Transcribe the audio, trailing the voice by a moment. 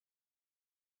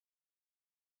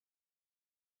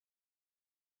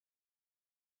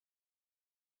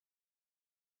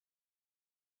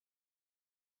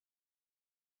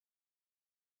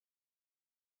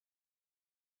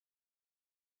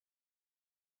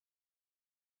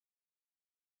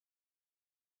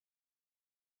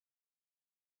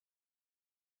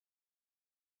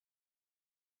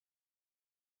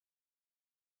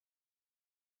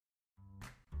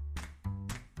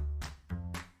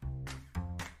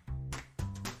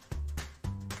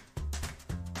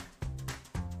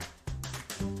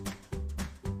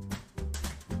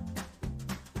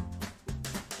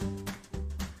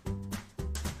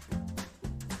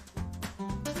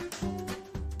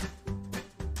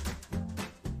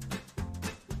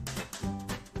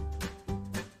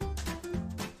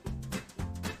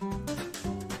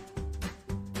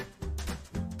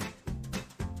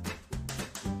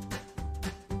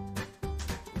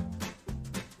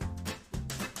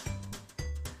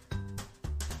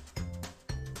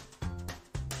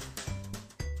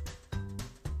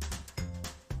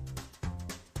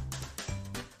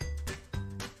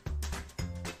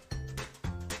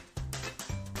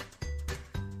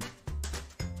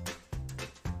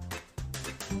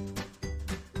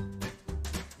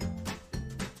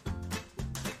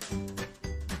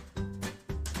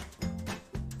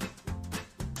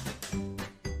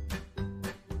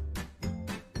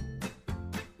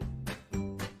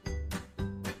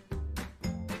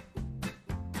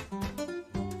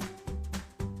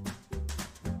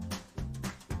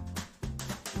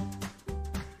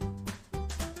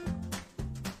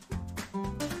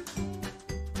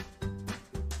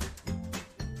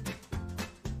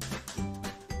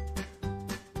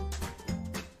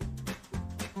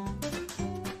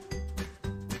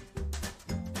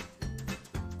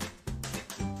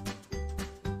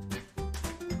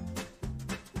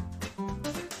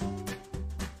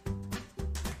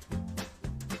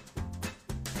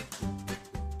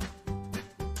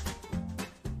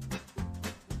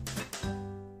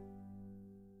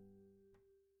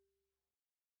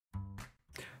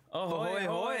Ahoy,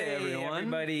 hoy, everyone.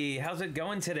 Everybody. How's it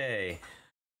going today?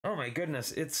 Oh my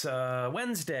goodness, it's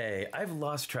Wednesday. I've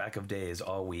lost track of days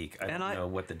all week. I don't know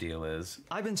what the deal is.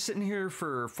 I've been sitting here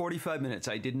for 45 minutes.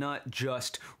 I did not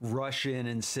just rush in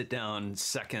and sit down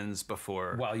seconds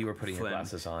before. While you were putting your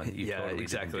glasses on. You yeah, totally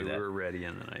exactly. Didn't do that. We were ready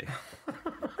and then I...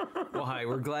 Well, hi,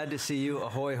 we're glad to see you.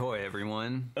 Ahoy, hoy,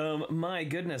 everyone. My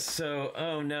goodness. So,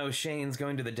 oh no, Shane's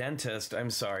going to the dentist. I'm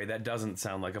sorry, that doesn't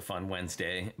sound like a fun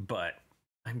Wednesday, but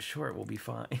I'm sure it will be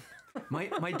fine.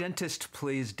 My dentist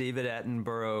plays David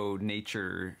Attenborough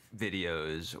nature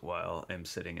videos while I'm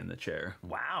sitting in the chair.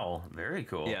 Wow, very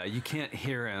cool. Yeah, you can't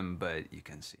hear him, but you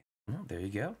can see. Well, there you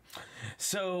go.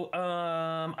 So,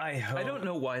 I hope... I don't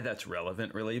know why that's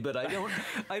relevant, really, but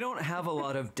I don't have a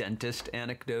lot of dentist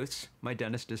anecdotes. My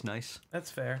dentist is nice. That's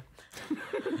fair.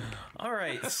 All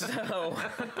right, so...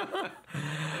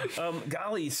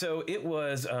 golly, so it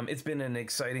was... it's been an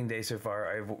exciting day so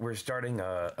far. We're starting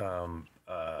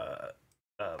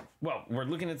well, we're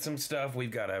looking at some stuff.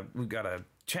 We've got a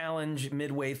challenge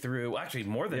midway through. Actually,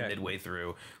 more than midway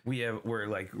through. We're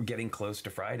like getting close to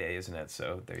Friday, isn't it?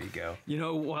 So there you go. You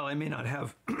know, while I may not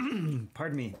have,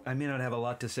 pardon me, I may not have a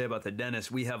lot to say about the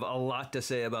dentist. We have a lot to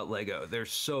say about Lego.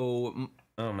 There's so.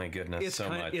 Oh my goodness, it's so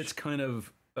much. It's kind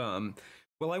of.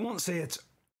 Well, I won't say it's.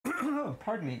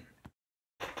 Pardon me.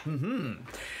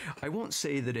 I won't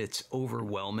say that it's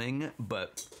overwhelming,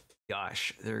 but.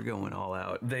 Gosh, they're going all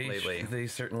out lately. They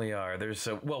certainly are.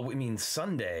 Well, I mean,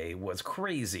 Sunday was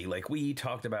crazy. Like, we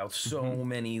talked about so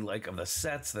many, like, of the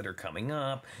sets that are coming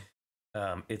up.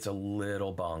 It's a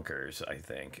little bonkers, I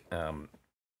think.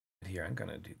 Here, I'm going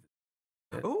to do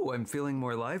this. Oh, I'm feeling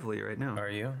more lively right now. Are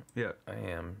you? Yeah. I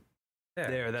am.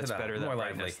 There, that's better. More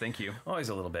lively. Thank you. Always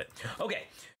a little bit. Okay,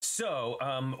 so,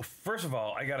 first of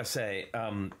all, I got to say,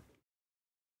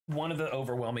 one of the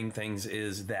overwhelming things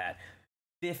is that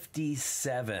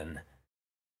 57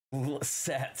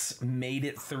 sets made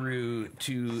it through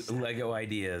to Lego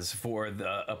Ideas for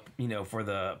the for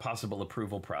the possible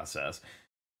approval process.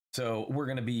 So we're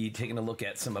going to be taking a look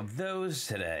at some of those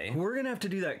today. We're going to have to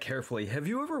do that carefully. Have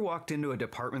you ever walked into a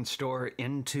department store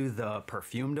into the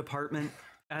perfume department?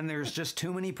 And there's just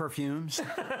too many perfumes.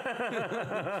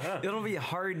 It'll be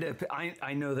hard to...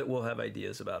 I know that we'll have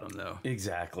ideas about them, though.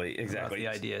 Exactly. The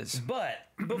ideas. But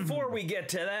before we get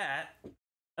to that...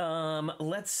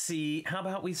 let's see. How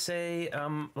about we say,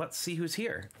 let's see who's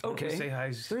here. Okay. Say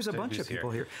hi. There's a bunch of people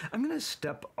here. I'm going to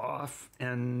step off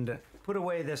and put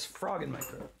away this frog in my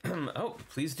throat. Oh,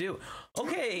 please do.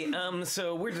 Okay.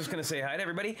 So we're just going to say hi to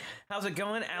everybody. How's it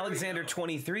going? Alexander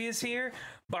 23 is here.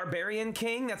 Barbarian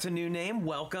King. That's a new name.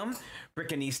 Welcome.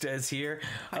 Brickanista is here.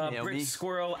 Brick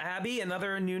Squirrel Abby.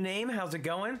 Another new name. How's it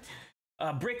going?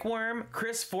 Brickworm,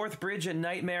 Chris, Fourth Bridge, and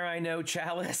Nightmare, I know,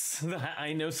 Chalice.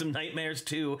 I know some nightmares,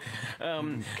 too.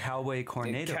 Cowboy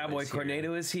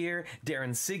Cornado is here.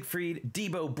 Darren Siegfried,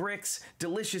 Debo Bricks,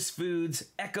 Delicious Foods,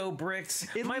 Echo Bricks.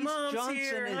 My mom's Johnson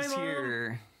here. Is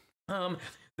here. The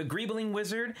Greebling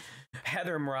Wizard,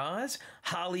 Heather Mraz,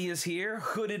 Holly is here.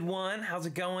 Hooded One, how's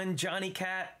it going? Johnny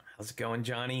Cat. How's it going,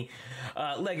 Johnny?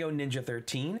 Lego Ninja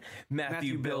 13,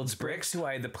 Matthew Builds Bricks, who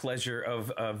I had the pleasure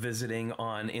of visiting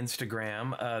on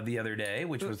Instagram the other day,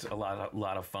 which was a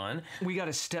lot of fun. We got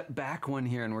to step back one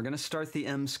here, and we're going to start the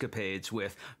M-scapades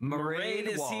with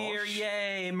Mairead Walsh. Is here,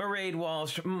 yay! Mairead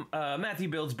Walsh, Matthew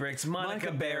Builds Bricks,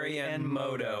 Monica Berry, and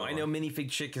Moto. I know Minifig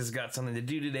Chick has got something to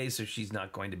do today, so she's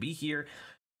not going to be here.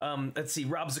 Let's see,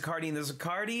 Rob Zaccardi and the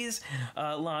Zaccardis,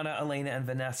 Lana, Elena, and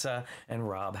Vanessa, and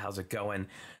Rob. How's it going?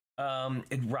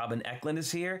 Robin Eklund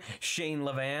is here, Shane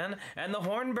Levan, and the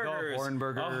Hornburgers.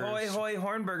 Ahoy, hoy,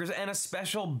 Hornburgers. And a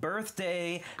special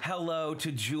birthday hello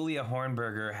to Julia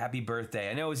Hornberger. Happy birthday.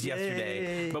 I know it was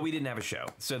yesterday, but we didn't have a show.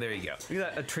 So there you go. You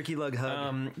got a tricky lug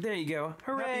hug. There you go.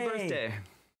 Hooray. Happy birthday.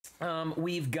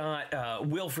 We've got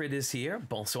Wilfred is here.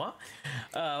 Bonsoir.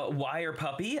 Wire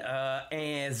Puppy,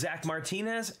 and Zach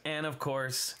Martinez, and of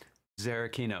course,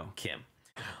 Zarakino. Kim.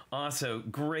 Also,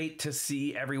 great to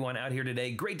see everyone out here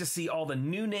today. Great to see all the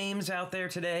new names out there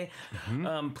today.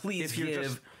 Please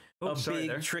give a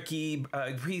big tricky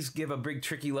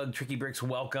lug, TrickyBricks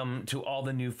welcome to all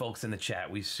the new folks in the chat.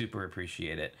 We super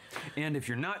appreciate it. And if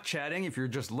you're not chatting, if you're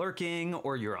just lurking,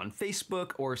 or you're on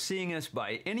Facebook, or seeing us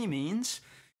by any means,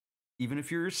 even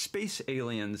if you're space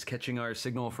aliens catching our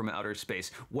signal from outer space,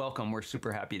 welcome. We're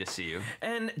super happy to see you.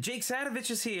 And Jake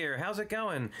Sadovich is here. How's it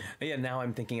going? Yeah, now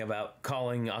I'm thinking about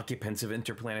calling occupants of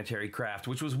interplanetary craft,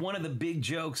 which was one of the big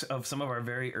jokes of some of our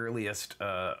very earliest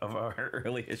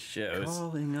shows.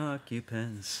 Calling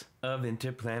occupants of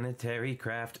interplanetary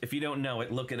craft. If you don't know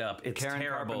it, look it up. It's Karen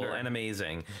terrible Carpenter. and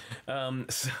amazing.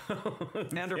 So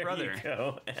And her brother. you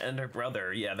go. And her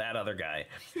brother. Yeah, that other guy.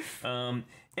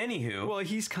 Anywho. Well,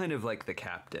 he's kind of like the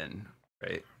captain,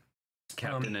 right?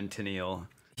 Captain and Tennille.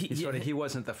 He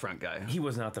wasn't the front guy. He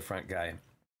was not the front guy.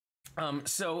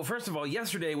 So first of all,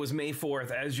 yesterday was May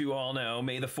 4th, as you all know.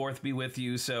 May the 4th be with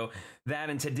you. So that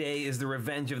and today is the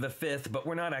Revenge of the 5th, but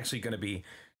we're not actually going to be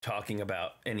talking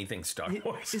about anything Star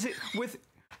Wars. Is it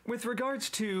with regards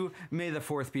to May the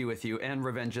 4th be with you and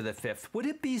Revenge of the 5th, would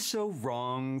it be so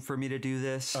wrong for me to do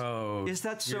this? Oh, is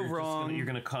that so wrong? You're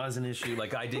going to cause an issue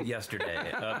like I did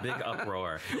yesterday, a big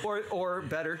uproar. Or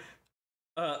better.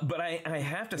 But I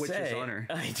have to say, is honor.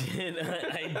 I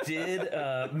did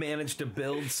manage to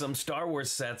build some Star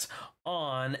Wars sets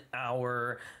on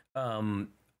our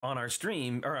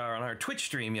stream, or on our Twitch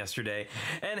stream yesterday.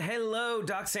 And hello,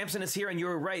 Doc Sampson is here, and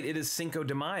you're right, it is Cinco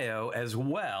de Mayo as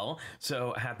well.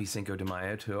 So happy Cinco de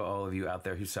Mayo to all of you out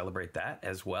there who celebrate that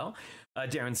as well.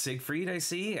 Darren Siegfried, I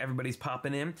see, everybody's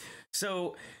popping in.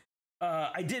 So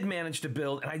I did manage to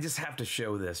build, and I just have to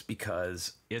show this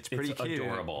because it's pretty cute.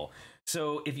 Adorable.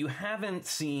 So if you haven't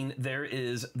seen, there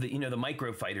is the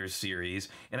Micro Fighters series,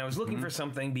 and I was looking for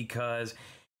something because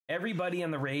everybody on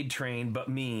the raid train but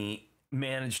me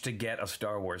managed to get a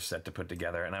Star Wars set to put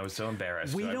together, and I was so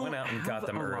embarrassed. We so I don't went out and have got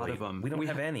them a early. lot of them. We don't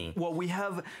have any. Well, we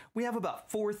have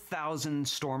about 4,000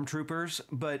 stormtroopers,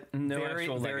 but No very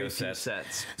actual Lego few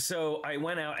sets. So I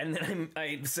went out, and then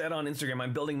I said on Instagram,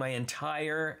 I'm building my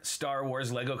entire Star Wars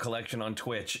Lego collection on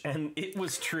Twitch, and it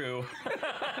was true.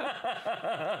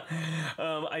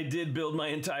 I did build my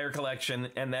entire collection,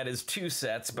 and that is 2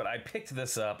 sets, but I picked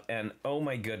this up, and oh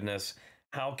my goodness,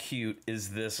 how cute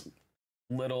is this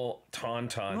little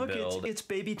Tauntaun build? Look, it's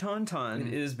baby Tauntaun.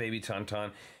 It is baby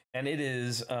Tauntaun, and it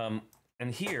is, and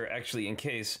here, actually, in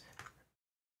case,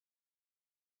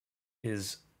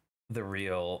 is the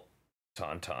real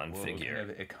Tauntaun figure.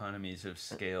 Kind of economies of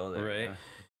scale there. Right.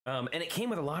 And it came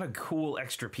with a lot of cool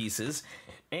extra pieces,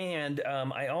 and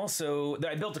I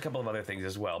built a couple of other things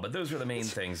as well, but those were the main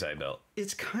things I built.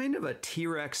 It's kind of a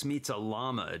T-Rex meets a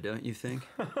llama, don't you think?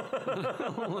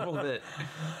 A little bit.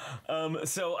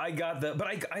 So I got but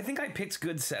I think I picked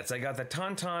good sets. I got the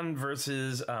Tauntaun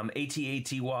versus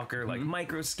AT-AT Walker, like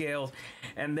micro scales,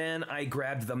 and then I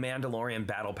grabbed the Mandalorian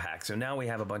Battle Pack. So now we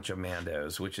have a bunch of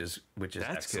Mandos, which is That's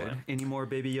excellent. good. Any more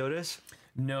Baby Yodas?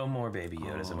 No more Baby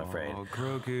Yodas, I'm afraid. Oh,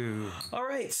 Grogu. All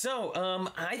right, so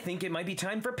I think it might be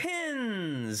time for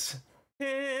pins.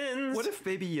 Pins. What if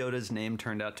Baby Yoda's name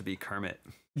turned out to be Kermit?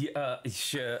 Yeah,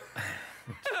 sure.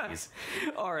 Jeez.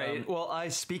 All right. Well,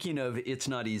 speaking of it's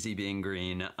not easy being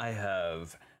green, I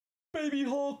have Baby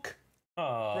Hulk.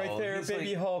 Oh, right there,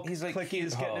 Baby Hulk. He's like Clicky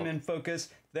is getting him in focus.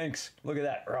 Thanks. Look at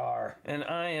that. Rawr. And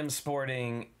I am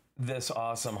sporting this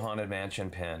awesome Haunted Mansion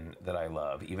pin that I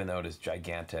love, even though it is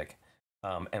gigantic.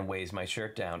 And weighs my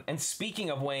shirt down. And speaking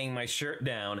of weighing my shirt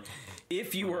down,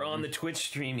 if you were on the Twitch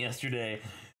stream yesterday,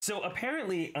 so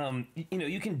apparently,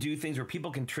 you can do things where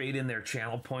people can trade in their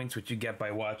channel points, which you get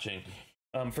by watching,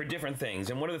 for different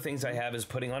things. And one of the things I have is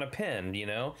putting on a pin,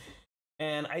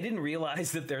 And I didn't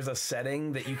realize that there's a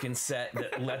setting that you can set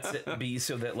that lets it be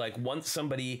so that, like, once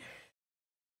somebody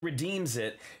redeems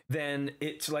it, then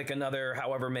it's like another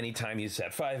however many time you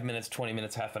set, 5 minutes, 20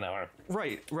 minutes, half an hour,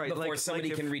 right before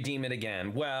somebody can redeem it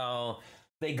again. Well,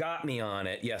 they got me on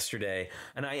it yesterday,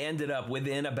 and I ended up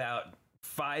within about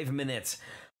 5 minutes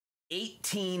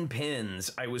 18 pins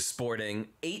I was sporting.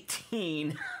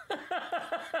 18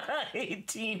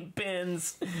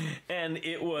 pins, and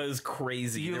it was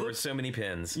crazy. There were so many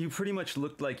pins. You pretty much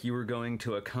looked like you were going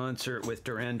to a concert with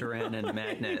Duran Duran and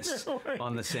Madness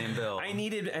on the same bill. I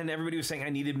needed, and everybody was saying I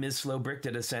needed Ms.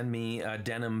 Slowbrickta to send me a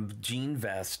denim jean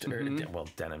vest, or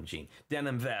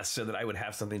denim vest, so that I would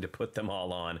have something to put them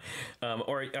all on,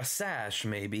 or a sash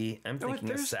maybe. I'm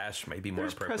thinking a sash may be more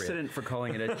appropriate. There's precedent for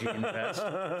calling it a jean vest.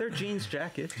 They're jeans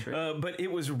jackets, right? But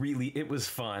it was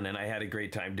fun, and I had a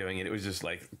great time doing it. It was just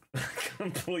like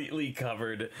completely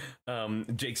covered.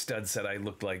 Jake Studd said I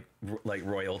looked like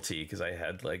royalty because I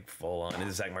had like full on.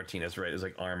 And Zach Martinez, right? It was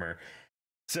like armor.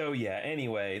 So yeah,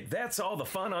 anyway, that's all the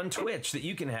fun on Twitch that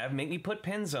you can have. Make me put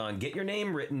pins on, get your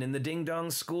name written in the Ding Dong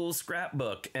School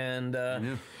scrapbook,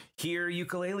 and hear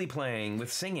ukulele playing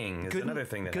with singing is another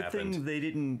thing that happened. Good thing they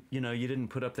didn't, you didn't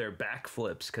put up their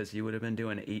backflips, because you would have been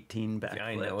doing 18 backflips.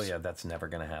 I know, yeah, that's never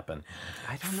going to happen.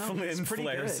 I don't know. Flynn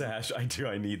Flare sash, I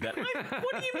need that.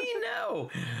 What do you mean no?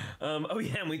 Oh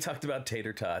yeah, and we talked about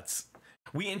tater tots.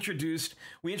 We introduced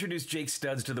Jake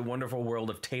Studs to the wonderful world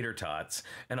of tater tots,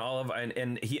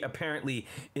 and he apparently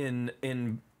in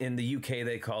the UK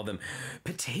they call them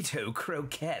potato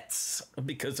croquettes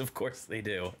because of course they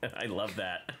do. I love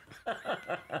that.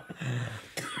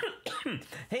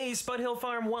 Hey, Spud Hill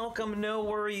Farm, welcome. No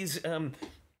worries.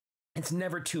 It's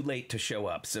never too late to show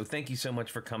up. So thank you so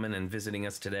much for coming and visiting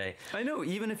us today. I know,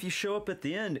 even if you show up at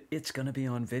the end, it's going to be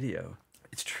on video.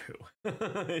 It's true.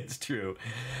 It's true.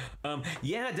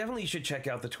 Yeah, definitely you should check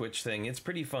out the Twitch thing. It's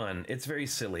pretty fun. It's very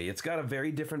silly. It's got a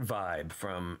very different vibe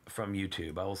from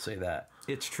YouTube. I will say that.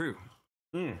 It's true.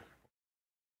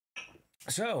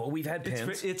 So we've had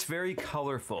pins. It's very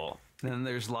colorful. And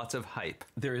there's lots of hype.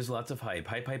 There is lots of hype,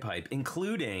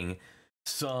 including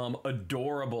some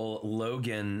adorable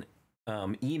Logan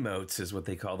emotes is what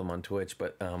they call them on Twitch.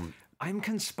 But I'm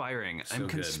conspiring. So I'm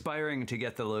conspiring to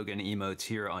get the Logan emotes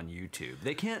here on YouTube.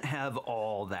 They can't have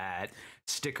all that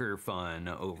sticker fun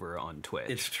over on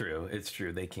Twitch. It's true. It's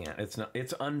true. They can't. It's not.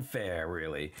 It's unfair,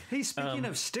 really. Hey, speaking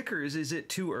of stickers, is it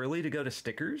too early to go to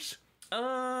stickers?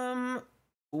 Oh,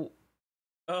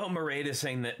 Maraid is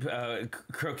saying that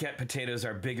croquette potatoes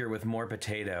are bigger with more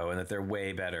potato and that they're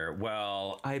way better.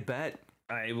 Well, I bet.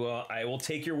 I will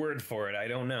take your word for it. I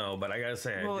don't know, but I gotta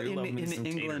say, I do love me some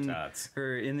England, tater tots.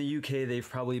 Or in the UK, they've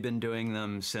probably been doing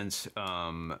them since,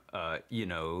 you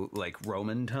know, like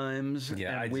Roman times.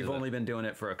 Yeah, and we've only been doing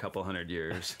it for a couple hundred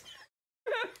years.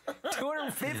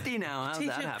 250 now. How'd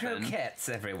that happen? Croquettes,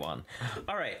 everyone.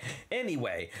 All right.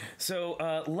 Anyway,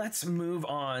 so let's move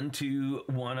on to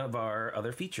one of our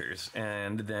other features,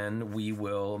 and then we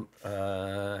will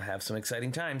have some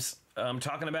exciting times.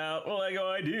 Talking about Lego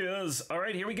ideas. All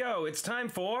right, here we go. It's time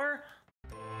for...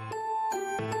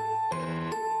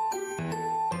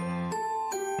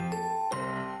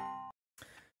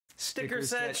 Sticker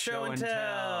set show and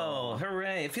tell.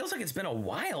 Hooray. It feels like it's been a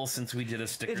while since we did a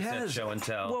sticker set show and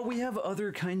tell. Well, we have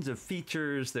other kinds of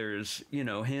features. There's, you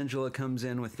know, Angela comes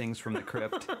in with things from the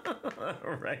crypt.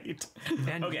 Right.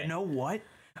 And you know what?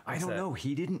 I don't know.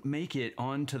 He didn't make it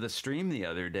onto the stream the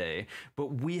other day, but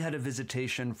we had a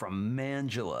visitation from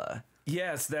Mangela.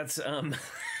 Yes, that's...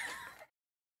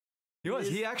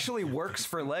 He actually works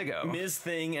for Lego. Ms.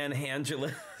 Thing and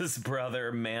Angela's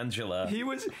brother, Mangela.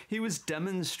 He was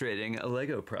demonstrating a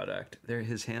Lego product. There,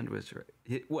 his hand was right.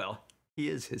 He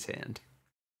is his hand.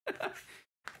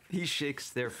 He shakes,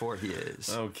 therefore he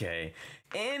is. Okay.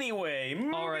 Anyway,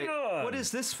 all right. On. What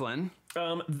is this, Flynn?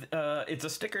 It's a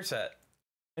sticker set,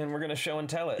 and we're gonna show and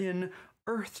tell it in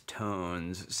earth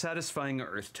tones, satisfying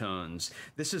earth tones.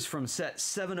 This is from set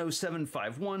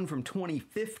 70751 from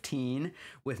 2015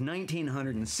 with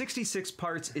 1966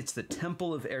 parts. It's the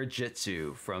Temple of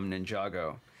Airjitsu from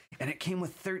Ninjago. And it came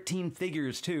with 13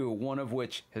 figures too, one of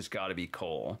which has got to be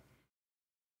Cole.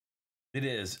 It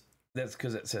is. That's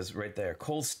because it says right there,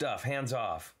 Cole stuff, hands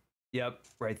off. Yep,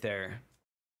 right there.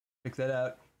 Check that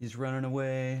out. He's running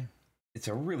away. It's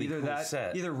a really cool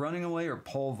set. Either running away or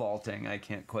pole vaulting. I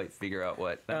can't quite figure out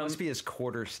what. That must be his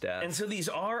quarter staff. And so these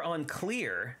are on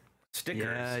clear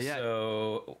stickers. Yeah.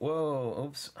 So, whoa,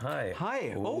 oops, hi. Hi.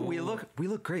 Ooh. Oh, we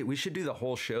look great. We should do the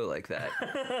whole show like that.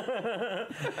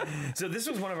 So this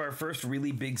was one of our first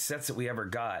really big sets that we ever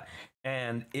got.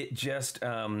 And it just,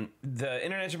 the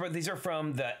international, these are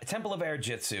from the Temple of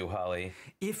Airjitsu, Holly.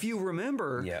 If you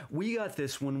remember, we got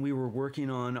this when we were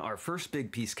working on our first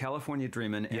big piece, California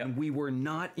Dreamin', and we were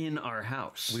not in our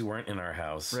house. We weren't in our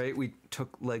house. Right? We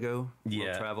took Lego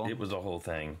World Travel. It was a whole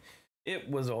thing. It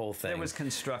was a whole thing. There was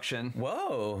construction.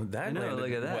 Whoa, that landed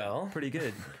look at that. Well. Pretty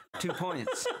good. 2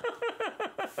 points.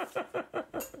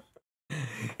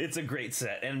 It's a great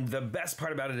set, and the best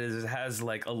part about it is it has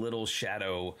like a little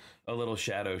shadow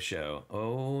show.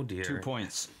 Oh dear. 2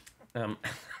 points.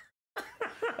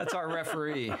 That's our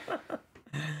referee.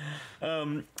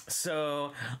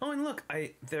 So, and look,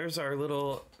 there's our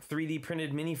little 3D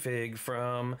printed minifig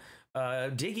from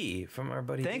Diggy, from our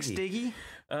buddy. Thanks, Diggy.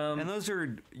 And those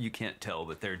are, you can't tell,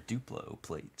 but they're Duplo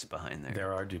plates behind there.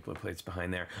 There are Duplo plates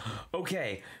behind there.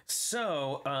 Okay,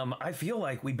 so I feel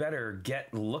like we better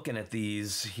get looking at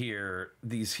these here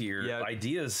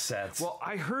ideas sets. Well,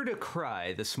 I heard a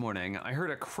cry this morning. I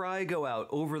heard a cry go out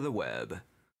over the web.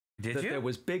 Did you? There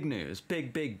was big news.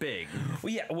 Big.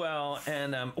 Well, yeah, well,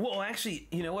 and, actually,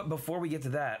 you know what? Before we get to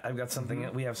that, I've got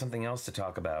something, we have something else to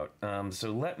talk about. So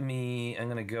I'm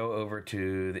going to go over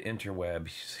to the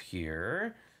interwebs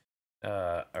here,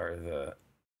 or the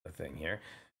thing here.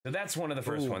 So that's one of the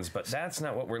first ones, but that's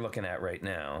not what we're looking at right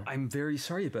now. I'm very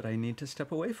sorry, but I need to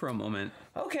step away for a moment.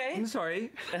 Okay. I'm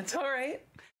sorry. That's all right.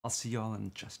 I'll see you all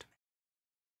in just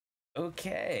a minute.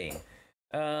 Okay.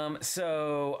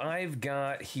 So I've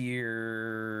got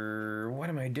here, what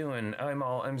am I doing?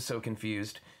 I'm so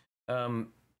confused. So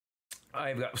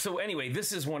anyway,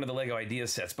 this is one of the Lego idea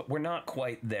sets, but we're not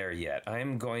quite there yet.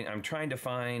 I'm trying to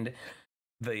find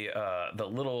the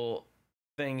little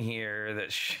thing here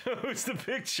that shows the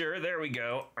picture. There we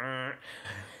go.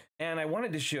 And I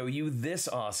wanted to show you this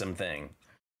awesome thing.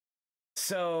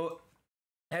 So,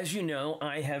 as you know,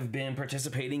 I have been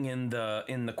participating in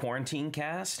the quarantine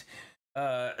cast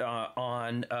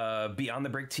on Beyond the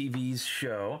Brick TV's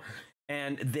show,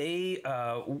 and they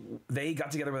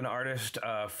got together with an artist,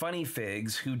 Funny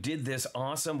Figs, who did this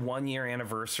awesome 1-year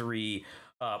anniversary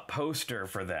poster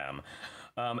for them,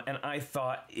 and I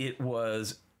thought it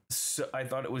was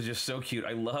just so cute.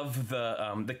 I love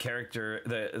the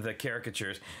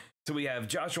caricatures. So we have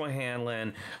Joshua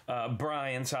Hanlon,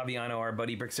 Brian Saviano, our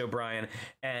buddy Bricks O'Brien,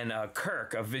 and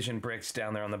Kirk of Vision Bricks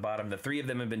down there on the bottom. The three of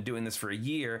them have been doing this for a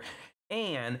year,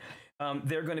 and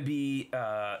they're going to be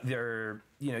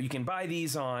you can buy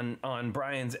these on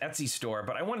Brian's Etsy store.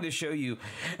 But I wanted to show you,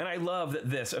 and I love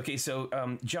this. Okay,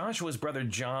 so Joshua's brother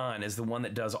John is the one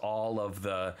that does all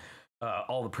the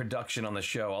production on the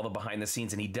show, all the behind the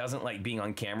scenes, and he doesn't like being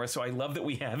on camera. So I love that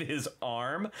we have his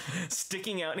arm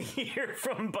sticking out here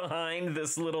from behind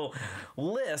this little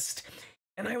list.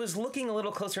 And I was looking a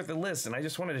little closer at the list, and I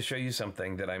just wanted to show you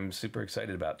something that I'm super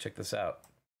excited about. Check this out.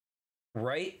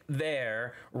 Right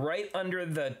there, right under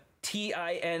the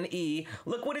TINE,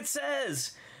 look what it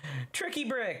says.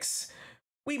 TrickyBricks.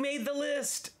 We made the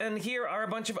list, and here are a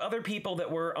bunch of other people that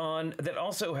were on that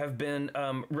also have been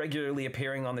regularly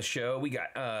appearing on the show. We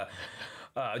got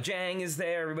Jang is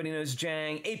there. Everybody knows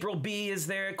Jang. April B is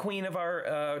there, queen of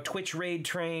our Twitch raid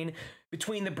train.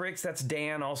 Between the Bricks, that's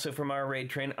Dan, also from our raid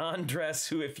train. Andres,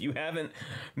 who, if you haven't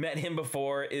met him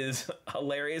before, is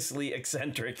hilariously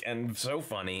eccentric and so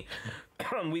funny.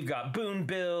 We've got Boone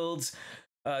Builds.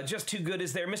 Just Too Good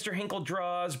is there. Mr. Hinkle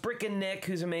Draws, Brick and Nick,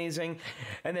 who's amazing.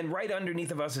 And then right underneath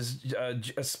of us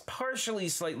is partially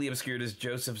slightly obscured is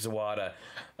Joseph Zawada,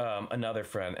 another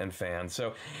friend and fan.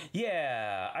 So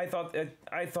yeah, I thought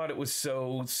it was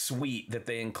so sweet that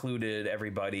they included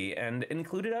everybody and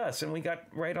included us, and we got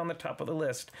right on the top of the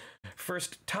list.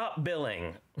 First top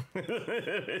billing.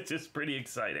 It's just pretty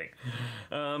exciting.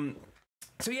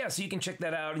 So yeah, so you can check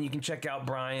that out, and you can check out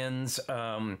Brian's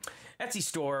Etsy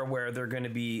store where they're going to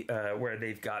be, where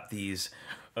they've got these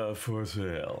for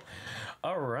sale.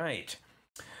 All right,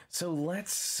 so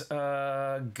let's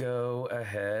go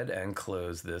ahead and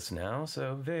close this now.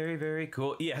 So very, very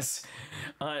cool. Yes,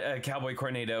 Cowboy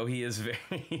Cornado, he is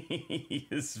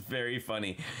very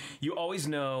funny. You always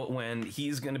know when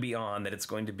he's going to be on that it's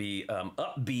going to be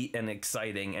upbeat and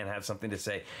exciting and have something to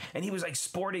say. And he was like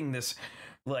sporting this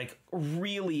like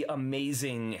really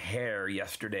amazing hair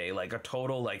yesterday, like a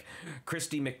total like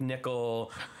Christy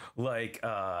McNichol, like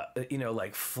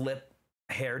like flip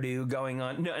hairdo going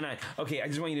on. No, and I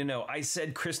just want you to know, I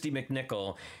said Christy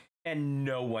McNichol and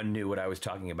no one knew what I was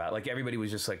talking about. Like everybody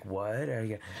was just like, what are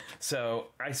you? So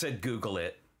I said, Google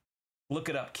it, look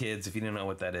it up, kids, if you don't know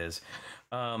what that is.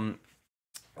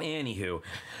 Anywho,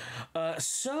 I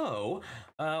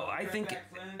think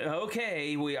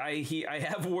okay. I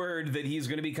have word that he's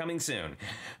going to be coming soon.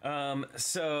 I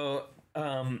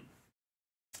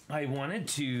wanted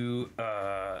to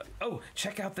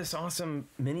check out this awesome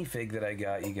minifig that I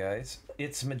got, you guys.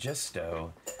 It's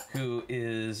Majesto, who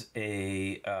is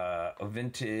a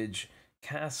vintage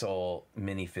castle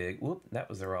minifig. Whoop, that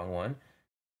was the wrong one.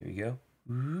 Here we go.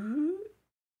 Ooh.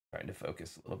 Trying to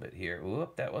focus a little bit here.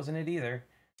 Whoop, that wasn't it either.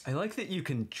 I like that you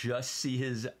can just see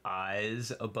his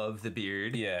eyes above the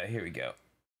beard. Yeah, here we go.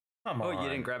 Come on. Oh, you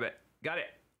didn't grab it. Got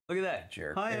it. Look at that.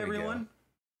 Jerk. Hi, everyone.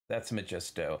 That's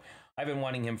Majesto. I've been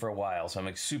wanting him for a while, so I'm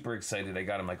like super excited. I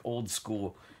got him like old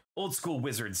school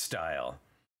wizard style.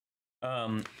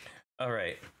 All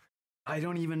right. I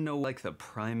don't even know like the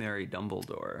primary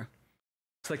Dumbledore.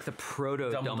 It's like the proto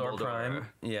Dumbledore Prime.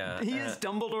 Yeah. He is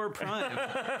Dumbledore Prime.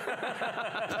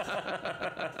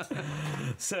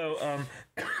 So,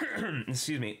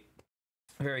 excuse me.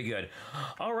 Very good.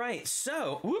 All right.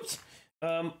 So, whoops.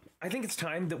 I think it's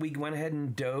time that we went ahead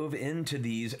and dove into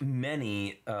these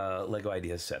many Lego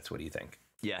Ideas sets. What do you think?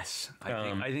 Yes,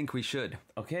 I think we should.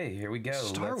 Okay, here we go.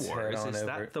 Star Wars, is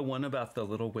that the one about the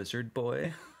little wizard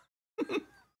boy?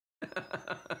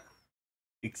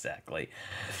 Exactly.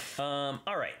 All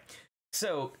right.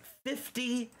 So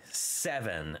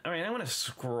 57. All right, I want to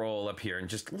scroll up here and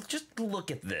just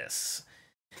look at this.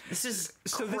 This is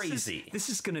crazy. This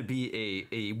is going to be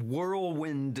a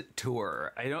whirlwind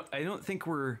tour. I don't think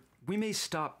we may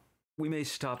stop we may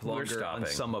stop longer on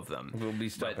some of them. We'll be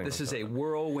stopping. But this is a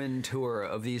whirlwind tour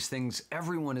of these things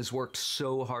everyone has worked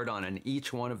so hard on, and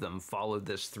each one of them followed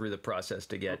this through the process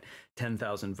to get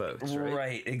 10,000 votes, right?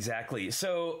 Right, exactly.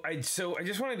 So I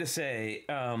just wanted to say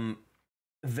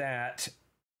that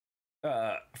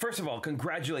first of all,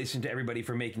 congratulations to everybody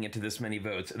for making it to this many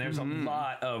votes. And there's a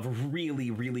lot of really,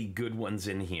 really good ones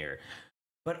in here.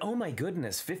 But oh my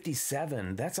goodness,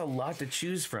 57, that's a lot to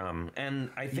choose from.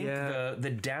 And I think the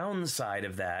downside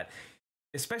of that,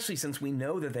 especially since we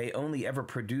know that they only ever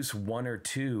produce one or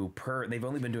two per, they've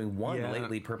only been doing one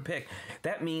lately per pick.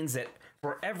 That means that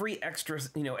for every extra,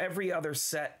 every other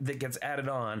set that gets added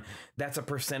on, that's a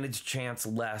percentage chance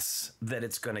less that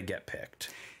it's going to get picked.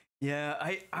 Yeah,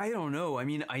 I don't know. I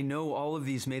mean, I know all of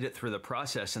these made it through the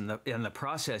process, and the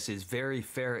process is very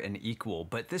fair and equal.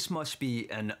 But this must be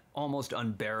an almost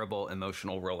unbearable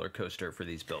emotional roller coaster for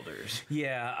these builders.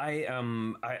 Yeah,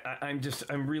 I'm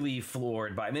really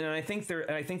floored by. I mean, and I think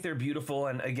they're beautiful.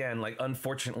 And again, like,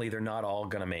 unfortunately, they're not all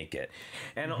gonna make it.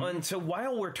 And and so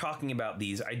while we're talking about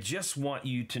these, I just want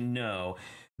you to know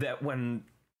that when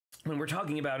we're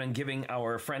talking about and giving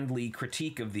our friendly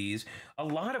critique of these, a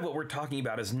lot of what we're talking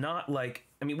about is not like,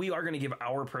 I mean, we are going to give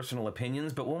our personal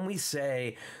opinions, but when we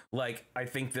say, like, I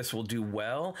think this will do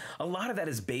well, a lot of that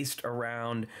is based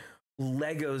around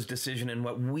Lego's decision and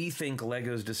what we think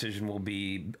Lego's decision will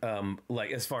be,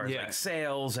 like, as far as like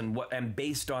sales and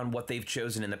based on what they've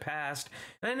chosen in the past.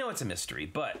 And I know it's a mystery,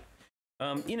 but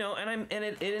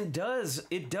it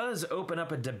does open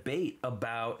up a debate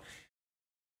about,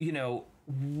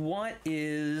 what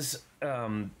is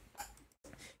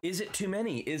it too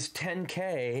many? Is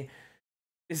 10K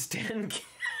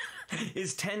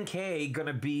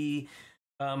gonna be,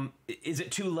 is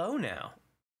it too low now?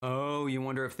 Oh, you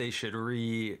wonder if they should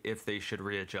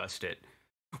readjust it.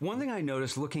 One thing I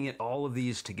noticed looking at all of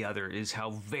these together is how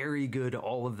very good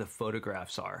all of the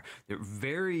photographs are. They're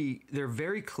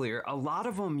very clear. A lot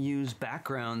of them use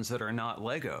backgrounds that are not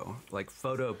Lego, like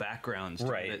photo backgrounds to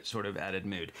give it sort of added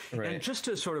mood. Right. And just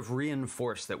to sort of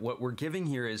reinforce that what we're giving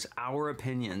here is our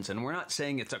opinions, and we're not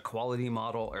saying it's a quality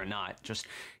model or not, just,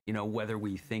 whether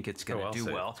we think it's going to do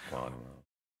well.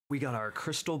 We got our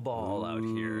crystal ball out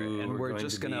here, and we're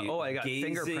just gonna. Oh, I got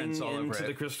fingerprints all over into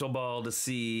the crystal ball to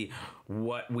see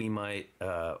what we might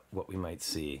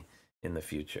see in the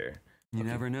future. You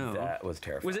never know. That was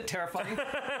terrifying. Was it terrifying?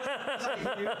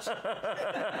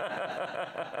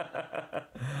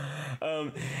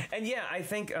 And yeah, I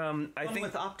think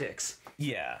with optics.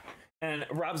 Yeah. And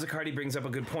Rob Zaccardi brings up a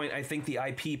good point. I think the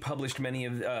IP pushed many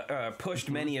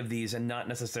of these, and not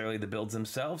necessarily the builds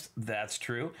themselves. That's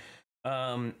true.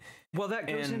 Well, that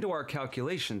goes into our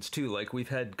calculations too. Like, we've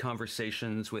had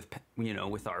conversations with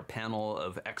our panel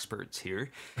of experts here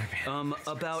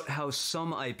about how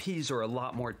some IPs are a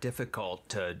lot more difficult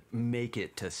to make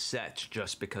it to set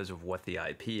just because of what the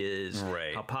IP is,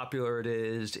 how popular it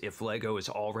is, if Lego has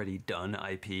already done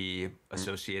IP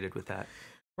associated with that.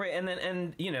 Right, and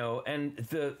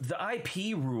the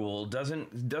IP rule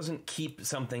doesn't keep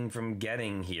something from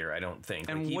getting here, I don't think.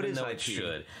 And like, what is IP? It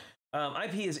should.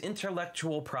 IP is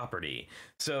intellectual property.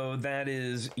 So that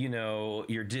is,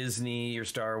 your Disney, your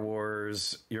Star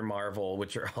Wars, your Marvel,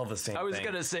 which are all the same thing. I was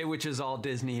going to say, which is all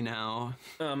Disney now.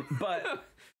 But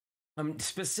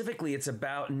specifically, it's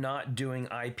about not doing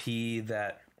IP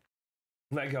that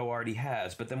Lego already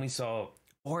has. But then we saw,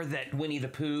 or that Winnie the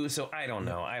Pooh. So I don't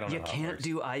know. You can't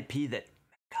do IP that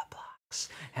Mega Bloks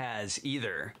has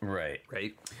either. Right.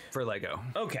 For Lego.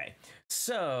 Okay.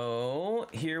 So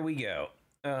here we go.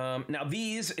 Now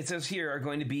these, it says here, are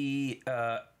going to be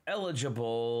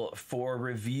eligible for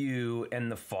review in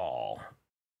the fall.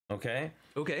 Okay?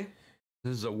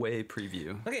 This is a way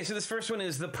preview. Okay, so this first one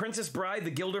is The Princess Bride,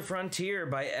 The Gilder Frontier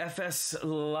by F.S.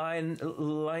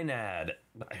 Leinad.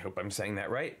 I hope I'm saying that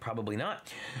right. Probably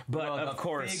not. But of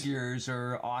course, the figures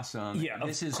are awesome. Yeah,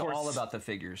 this is all about the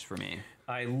figures for me.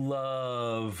 I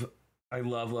love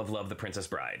The Princess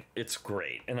Bride. It's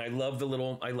great. And I love the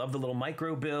little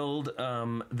micro build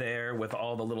there with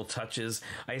all the little touches.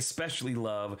 I especially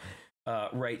love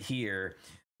right here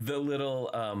the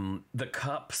little the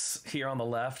cups here on the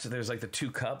left. There's like the two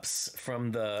cups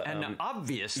from the and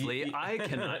obviously I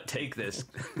cannot take this.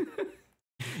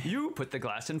 You put the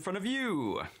glass in front of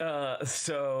you.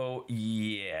 So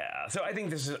yeah. So I think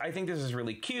this is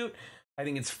really cute. I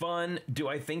think it's fun. Do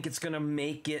I think it's gonna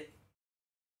make it?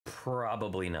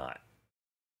 Probably not.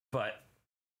 But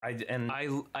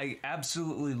I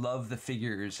absolutely love the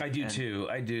figures. I do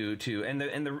too. And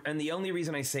the only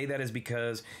reason I say that is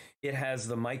because it has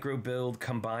the micro build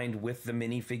combined with the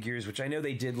minifigures, which I know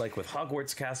they did like with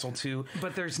Hogwarts Castle too.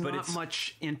 But there's not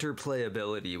much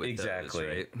interplayability with those,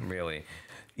 right? Really.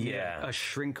 Yeah. A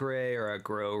shrink ray or a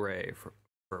grow ray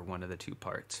for one of the two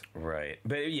parts. Right.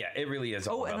 But yeah, it really is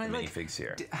all about the minifigs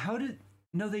here.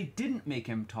 No, they didn't make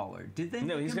him taller. Did they?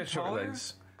 No, he's got short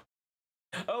legs.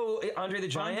 Oh, Andre the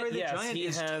Giant? Andre the Giant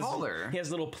is taller. He has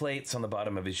little plates on the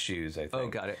bottom of his shoes, I think. Oh,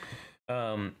 got it.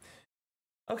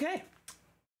 Okay.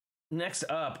 Next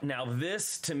up, now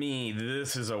this, to me,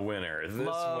 this is a winner. This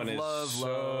one is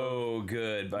so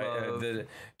good. By the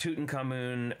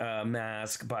Tutankhamun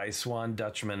mask by Swan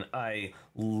Dutchman. I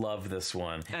love this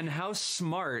one. And how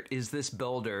smart is this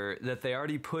builder that they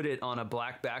already put it on a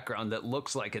black background that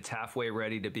looks like it's halfway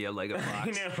ready to be a Lego box.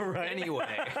 I know, right?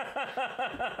 Anyway.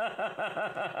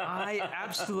 I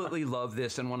absolutely love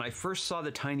this. And when I first saw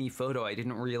the tiny photo, I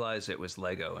didn't realize it was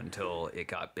Lego until it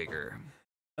got bigger.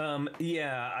 In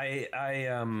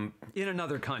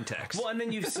another context. Well, and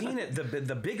then you've seen it.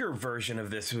 The bigger version of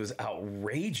this was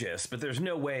outrageous, but there's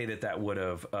no way that would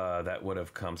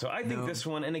have come. So I think this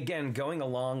one, and again, going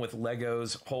along with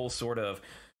Lego's whole sort of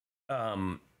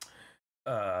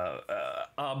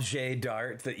objet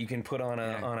d'art that you can put on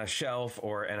a shelf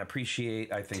and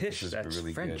appreciate. I think this is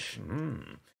really French.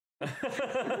 Good.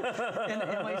 And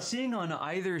am I seeing on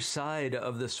either side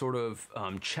of the sort of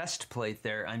chest plate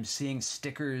there, I'm seeing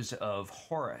stickers of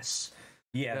Horus.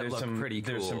 Yeah, there's some pretty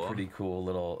cool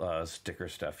little sticker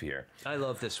stuff here. I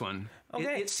love this one.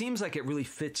 Okay. It seems like it really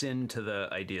fits into the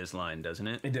ideas line, doesn't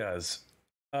it? It does.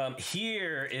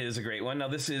 Here is a great one. Now,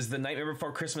 this is The Nightmare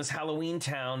Before Christmas Halloween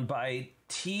Town by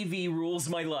TV Rules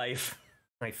My Life.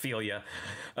 I feel ya.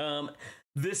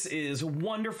 This is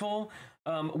wonderful.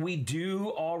 We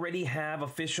do already have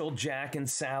official Jack and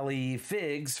Sally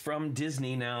figs from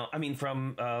Disney now. I mean,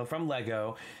 from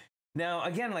Lego. Now,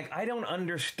 again, like, I don't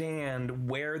understand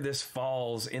where this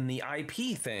falls in the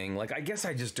IP thing. Like, I guess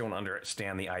I just don't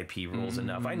understand the IP rules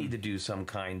enough. I need to do some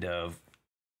kind of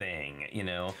thing, you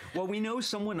know? Well, we know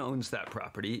someone owns that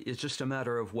property. It's just a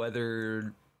matter of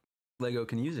whether Lego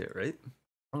can use it, right?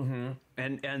 Mm-hmm.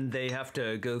 And they have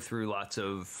to go through lots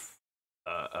of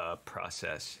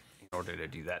process in order to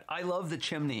do that. I love the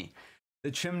chimney. The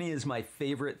chimney is my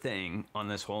favorite thing on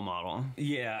this whole model.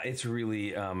 Yeah, it's really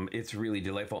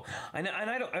delightful. And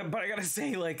I don't, but I gotta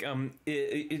say, like,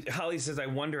 Holly says, I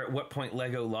wonder at what point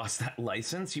Lego lost that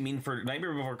license. You mean for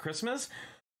Nightmare Before Christmas?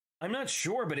 I'm not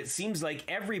sure, but it seems like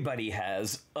everybody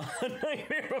has a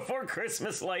Nightmare Before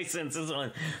Christmas licenses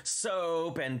on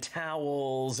soap and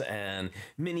towels and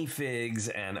minifigs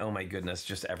and, oh my goodness,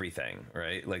 just everything,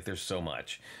 right? Like, there's so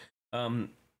much.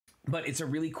 But it's a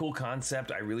really cool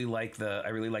concept. I really like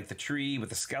the tree with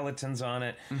the skeletons on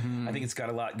it. Mm-hmm. I think it's got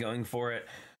a lot going for it.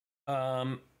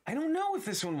 I don't know if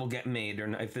this one will get made or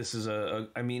not, if this is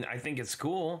I mean, I think it's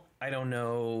cool. I don't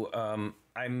know.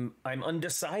 I'm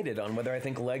undecided on whether I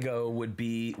think Lego would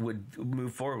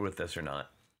move forward with this or not.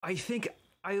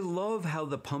 I love how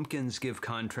the pumpkins give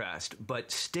contrast, but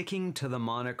sticking to the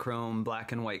monochrome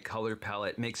black and white color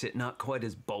palette makes it not quite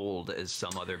as bold as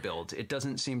some other builds. It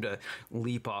doesn't seem to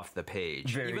leap off the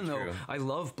page. Even though I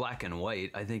love black and white,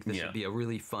 I think this would be a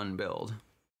really fun build.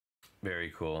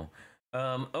 Very cool.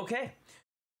 Okay.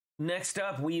 Next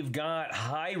up, we've got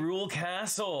Hyrule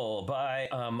Castle by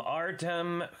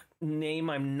Artem. Name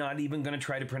I'm not even going to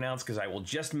try to pronounce because I will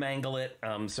just mangle it.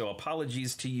 So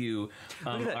apologies to you,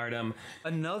 Artem.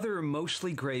 Another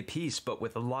mostly gray piece, but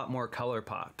with a lot more color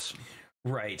pops.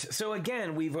 Right. So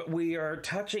again, we are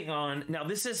touching on now.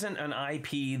 This isn't an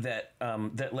IP that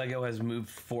that Lego has moved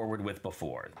forward with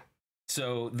before.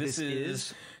 So this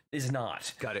is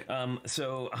not. Got it.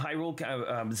 So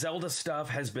Hyrule Zelda stuff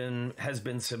has been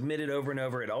submitted over and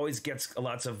over. It always gets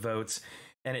lots of votes,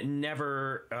 and it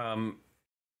never.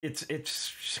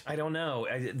 It's I don't know.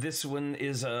 This one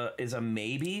is a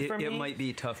maybe for me. It might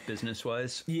be tough business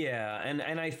wise. Yeah,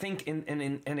 and I think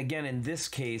and again in this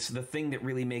case, the thing that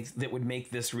would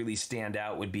make this really stand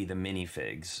out would be the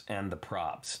minifigs and the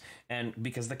props. And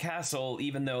because the castle,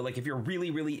 even though like if you're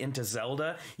really into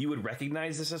Zelda, you would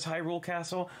recognize this as Hyrule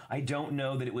Castle. I don't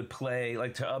know that it would play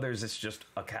like to others. It's just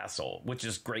a castle, which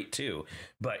is great too.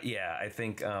 But yeah, I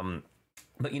think.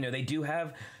 But you know they do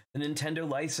have the Nintendo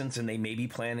license, and they may be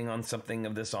planning on something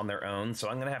of this on their own. So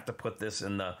I'm going to have to put this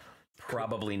in the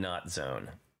probably not zone.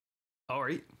 All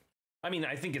right. I mean,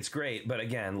 I think it's great, but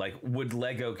again, like, would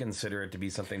Lego consider it to be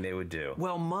something they would do?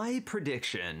 Well, my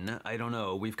prediction, I don't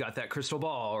know, we've got that crystal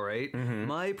ball, right?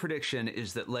 My prediction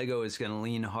is that Lego is going to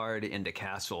lean hard into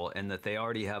Castle and that they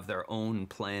already have their own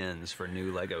plans for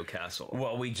new Lego Castle.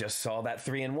 Well, we just saw that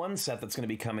 3-in-1 set that's going to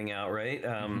be coming out, right?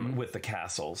 With the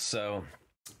castles. So,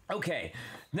 okay.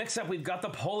 Next up, we've got the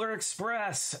Polar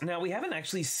Express. Now, we haven't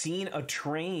actually seen a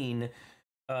train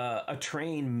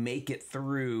make it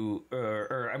through,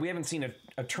 or we haven't seen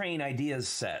a train ideas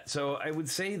set. So I would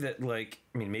say that, like,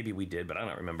 I mean, maybe we did, but I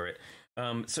don't remember it.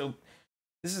 So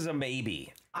this is a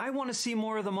maybe. I want to see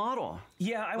more of the model.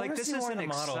 Yeah, I want to see more of the model.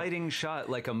 This is an exciting shot,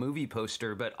 like a movie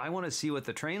poster, but I want to see what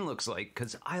the train looks like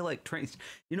because I like trains.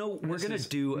 You know, we're going to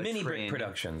do a Mini train. Brick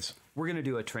Productions. We're going to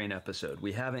do a train episode.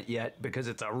 We haven't yet because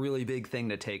it's a really big thing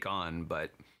to take on,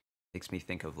 but makes me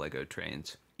think of Lego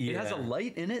trains. Yeah. It has a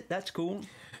light in it. That's cool.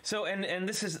 So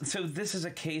this is a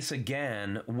case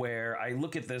again where I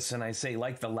look at this and I say,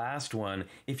 like the last one,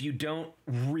 if you don't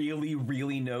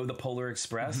really know the Polar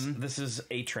Express, this is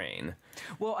a train.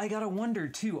 Well, I gotta wonder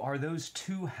too, are those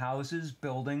two houses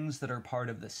buildings that are part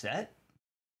of the set?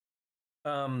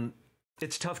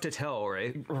 It's tough to tell,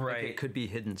 right? Right. Like it could be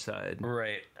hidden side.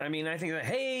 Right. I mean, I think that,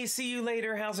 hey, see you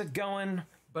later. How's it going?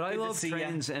 But I love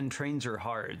trains, and trains are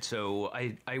hard, so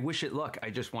I wish it luck.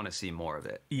 I just want to see more of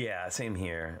it. Yeah, same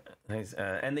here.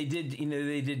 And they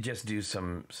did just do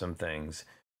some things.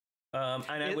 And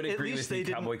I would agree with you,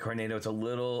 Cowboy Cornado. It's a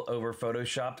little over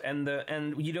photoshopped,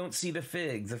 and you don't see the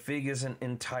fig. The fig isn't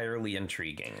entirely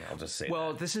intriguing. I'll just say.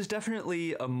 Well, this is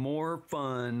definitely a more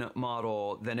fun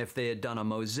model than if they had done a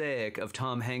mosaic of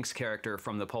Tom Hanks' character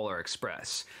from the Polar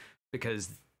Express,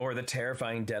 because. Or the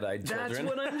terrifying dead-eyed children.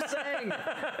 That's what I'm saying.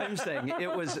 I'm saying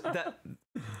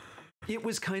it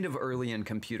was kind of early in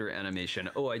computer animation.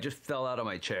 Oh, I just fell out of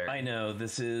my chair. I know.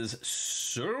 This is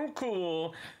so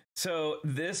cool. So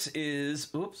this is,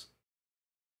 from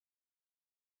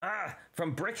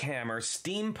Brickhammer,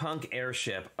 Steampunk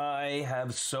Airship. I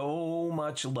have so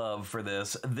much love for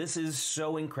this. This is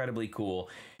so incredibly cool.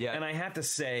 Yeah. And I have to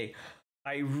say,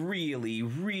 I really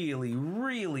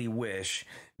wish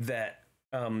that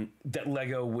that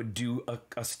Lego would do a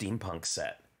steampunk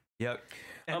set. Yep.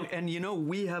 And you know,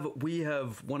 we have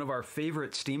one of our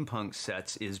favorite steampunk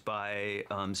sets is by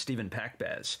Stephen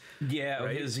Packbaz. Yeah,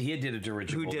 right? He did a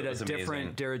dirigible. Who did a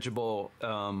different dirigible,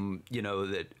 you know,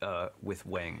 that with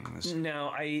wings.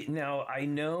 Now I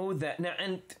know that now,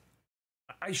 and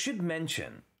I should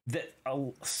mention that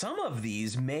some of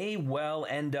these may well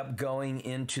end up going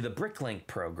into the Bricklink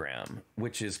program,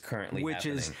 which is currently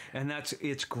happening.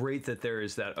 It's great that there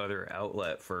is that other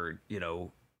outlet for, you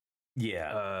know,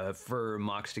 for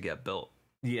mocks to get built.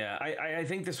 Yeah, I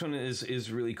think this one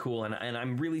is really cool, and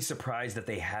I'm really surprised that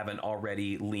they haven't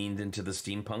already leaned into the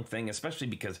steampunk thing, especially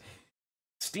because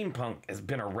steampunk has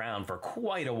been around for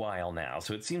quite a while now.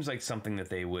 So it seems like something that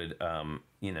they would,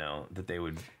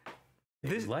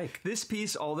 This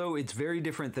piece, although it's very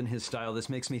different than his style, this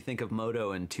makes me think of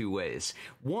Moto in two ways.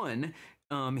 One,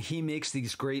 he makes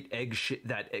these great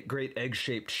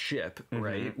egg-shaped ship,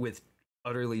 right, with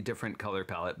utterly different color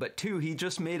palette. But two, he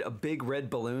just made a big red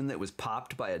balloon that was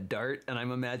popped by a dart, and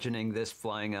I'm imagining this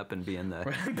flying up and being the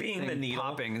the needle,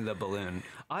 popping the balloon.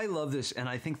 I love this, and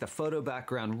I think the photo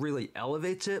background really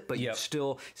elevates it, but you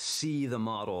still see the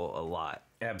model a lot.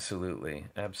 Absolutely.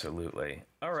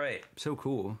 All right, so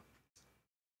cool.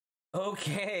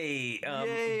 Okay.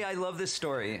 Yay, I love this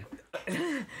story.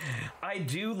 I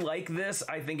do like this.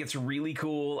 I think it's really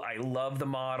cool. I love the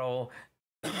model.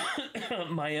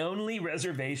 My only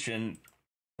reservation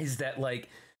is that, like,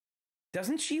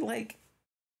 doesn't she, like,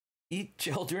 eat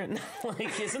children?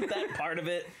 Like, isn't that part of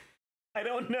it? I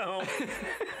don't know.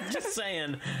 Just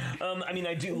saying. I mean,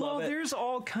 I do love it. Well, there's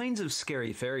all kinds of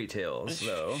scary fairy tales,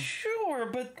 though. Sure,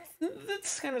 but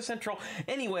that's kind of central.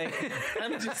 Anyway,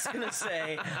 I'm just gonna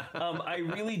say, I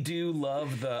really do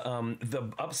love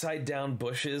the upside down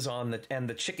bushes and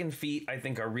the chicken feet. I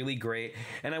think are really great,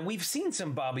 and we've seen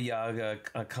some Baba Yaga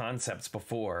concepts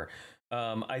before.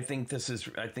 I think this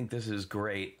is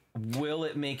great. Will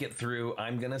it make it through?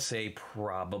 I'm going to say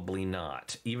probably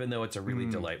not, even though it's a really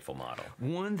delightful model.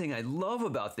 One thing I love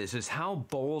about this is how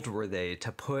bold were they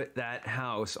to put that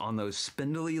house on those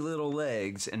spindly little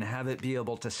legs and have it be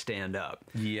able to stand up.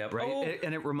 Yep. Right. Oh.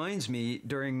 And it reminds me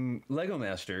during Lego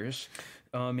Masters,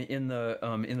 in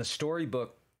the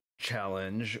storybook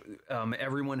challenge,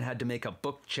 everyone had to make a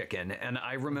book chicken, and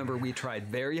I remember we tried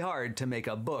very hard to make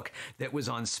a book that was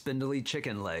on spindly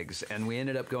chicken legs, and we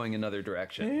ended up going another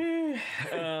direction.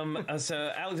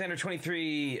 So Alexander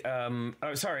 23,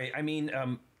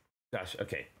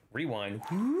 rewind.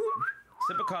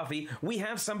 sip of coffee. We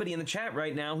have somebody in the chat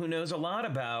right now who knows a lot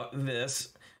about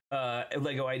this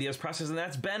Lego ideas process, and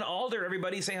that's Ben Alder.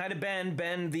 Everybody say hi to Ben.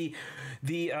 Ben, the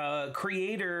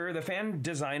creator, the fan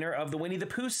designer of the Winnie the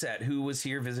Pooh set, who was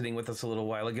here visiting with us a little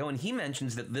while ago, and he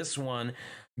mentions that this one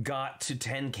got to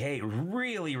 10K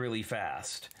really, really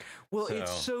fast. Well,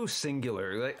 it's so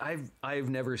singular. Like I've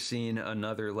never seen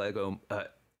another Lego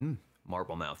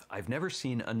marble mouth. I've never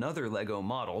seen another Lego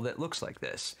model that looks like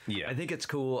this. Yeah, I think it's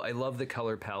cool. I love the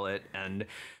color palette and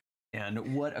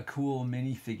what a cool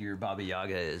minifigure Baba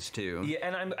Yaga is too.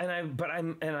 Yeah,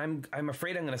 I'm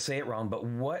afraid I'm going to say it wrong, but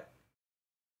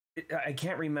I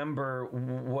can't remember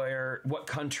what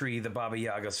country the Baba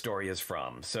Yaga story is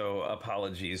from, so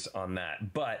apologies on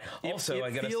that. But also,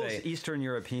 I gotta say, Eastern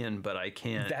European, but I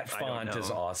can't. That font is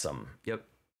awesome. Yep,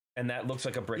 and that looks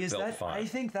like a brick-built font. I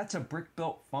think that's a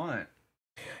brick-built font.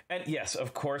 And yes,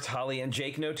 of course, Holly and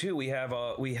Jake know too. We have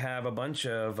a bunch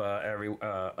of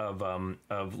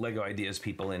Lego Ideas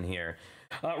people in here.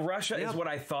 Russia is what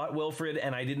I thought, Wilfred,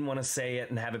 and I didn't want to say it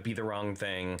and have it be the wrong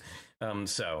thing.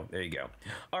 So there you go.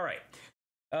 All right.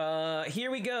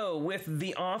 Here we go with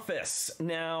The Office.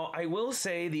 Now, I will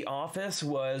say The Office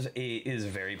is a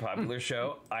very popular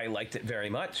show. I liked it very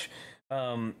much.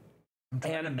 And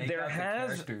there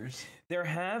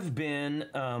have been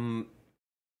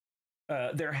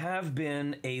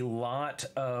a lot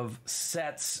of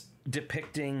sets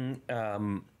depicting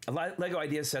Lego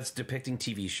Idea sets depicting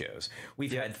TV shows.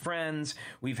 We've had Friends,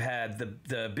 we've had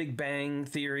the Big Bang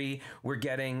Theory, we're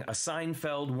getting a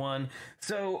Seinfeld one.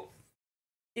 So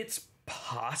it's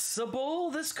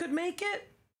possible this could make it.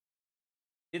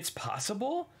 It's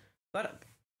possible, but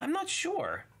I'm not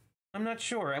sure.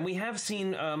 And we have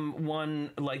seen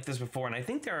one like this before, and I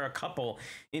think there are a couple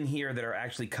in here that are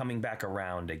actually coming back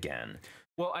around again.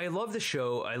 Well, I love the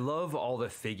show. I love all the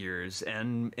figures,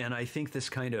 and I think this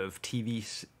kind of TV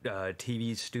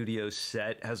studio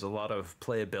set has a lot of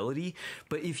playability.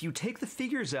 But if you take the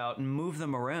figures out and move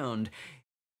them around,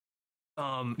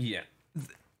 the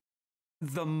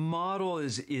model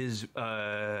is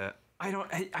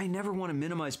I never want to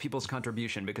minimize people's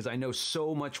contribution because I know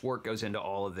so much work goes into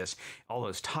all of this, all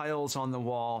those tiles on the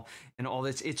wall and all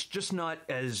this. It's just not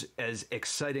as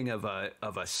exciting of a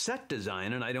set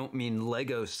design. And I don't mean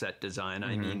Lego set design.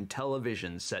 I mean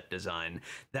television set design.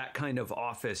 That kind of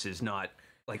office is not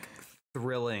like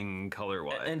thrilling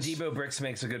color-wise. And TrickyBricks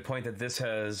makes a good point that this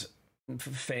has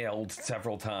failed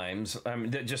several times,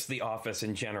 just The Office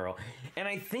in general. And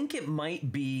I think it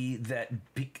might be that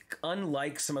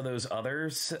unlike some of those other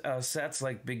sets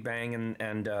like Big Bang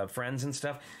and Friends and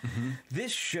stuff,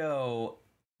 this show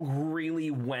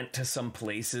really went to some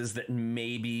places that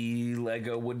maybe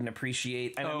Lego wouldn't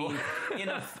appreciate. And I mean,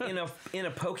 in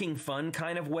a poking fun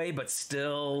kind of way, but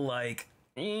still like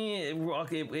it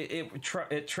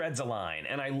treads a line.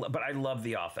 And but I love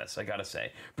The Office, I gotta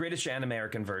say. British and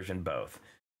American version both.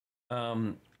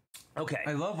 Okay.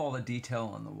 I love all the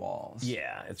detail on the walls.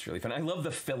 Yeah, it's really fun. I love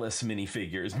the Phyllis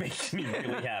minifigures. Makes me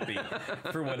really happy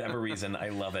for whatever reason. I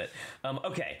love it.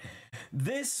 Okay.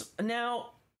 This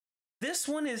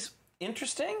one is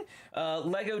interesting.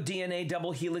 Lego DNA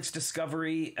Double Helix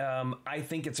Discovery. I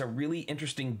think it's a really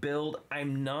interesting build.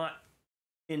 I'm not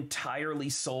entirely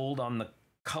sold on the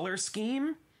color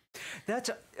scheme.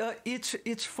 That's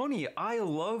it's funny. I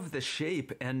love the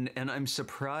shape, and I'm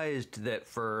surprised that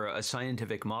for a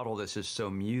scientific model, this is so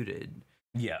muted.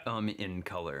 Yeah. In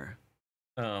color.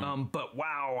 But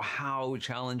wow, how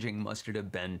challenging must it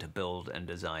have been to build and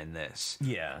design this?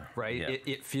 Yeah. Right? Yeah.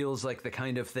 It feels like the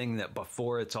kind of thing that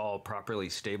before it's all properly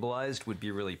stabilized would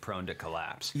be really prone to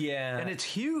collapse. Yeah. And it's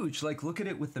huge. Like, look at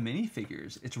it with the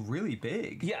minifigures. It's really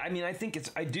big. Yeah, I mean, I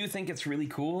do think it's really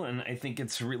cool, and I think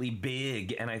it's really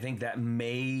big, and I think that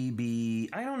may be,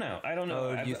 I don't know.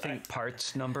 Oh, do you think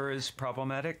parts number is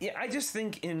problematic? Yeah, I just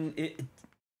think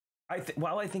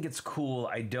while I think it's cool,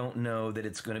 I don't know that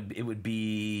it would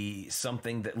be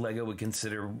something that Lego would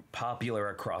consider popular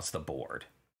across the board.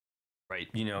 Right.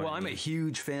 Well, I'm a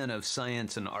huge fan of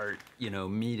science and art,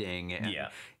 meeting.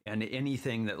 And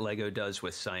anything that Lego does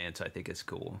with science, I think is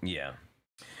cool. Yeah.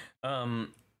 All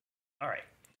right,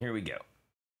 here we go.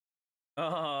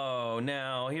 Oh,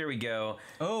 now here we go.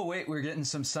 Oh, wait, we're getting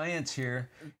some science here.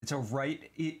 It's a right.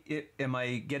 Am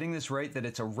I getting this right that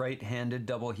it's a right-handed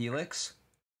double helix?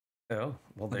 Oh,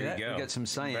 well, there you go. We got some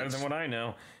science. Better than what I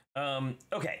know.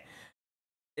 Okay.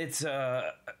 It's,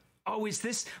 oh, is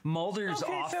this Mulder's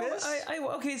office?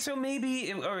 So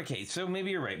maybe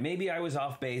you're right. Maybe I was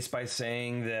off base by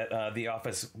saying that The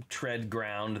Office tread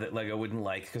ground that Lego wouldn't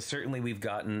like, because certainly we've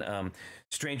gotten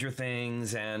Stranger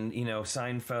Things and,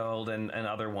 Seinfeld and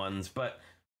other ones, but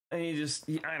And you just,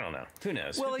 I don't know. Who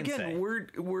knows? Well, again,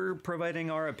 we're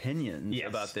providing our opinions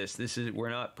about this. We're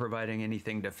not providing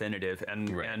anything definitive,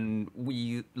 and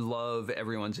we love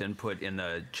everyone's input in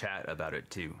the chat about it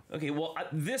too. Okay, well,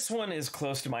 this one is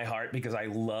close to my heart because I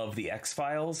love the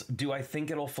X-Files. Do I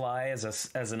think it'll fly as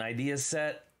an idea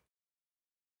set?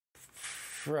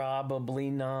 Probably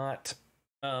not.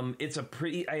 It's a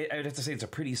pretty, I would have to say it's a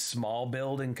pretty small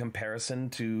build in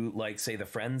comparison to, like, say, the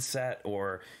Friends set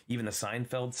or even the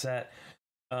Seinfeld set.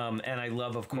 And I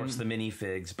love, of course, the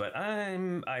minifigs, but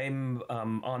I'm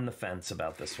on the fence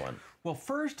about this one. Well,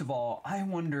 first of all, I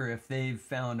wonder if they've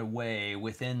found a way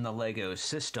within the Lego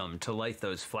system to light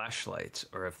those flashlights,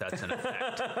 or if that's an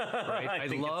effect. Right? I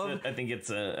think it's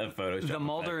a Photoshop. The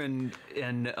Mulder and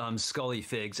Scully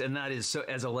figs, and that is so.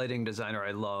 As a lighting designer,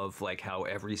 I love like how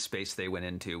every space they went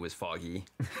into was foggy,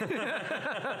 and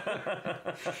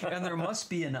there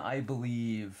must be an I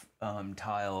believe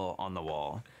tile on the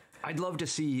wall. I'd love to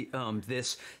see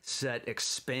this set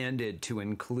expanded to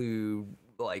include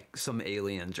like some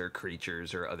aliens or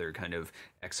creatures or other kind of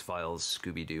X-Files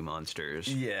Scooby-Doo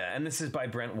monsters. Yeah, and this is by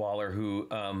Brent Waller, who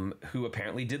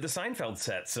apparently did the Seinfeld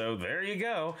set. So there you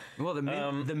go. Well, the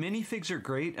minifigs are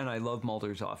great, and I love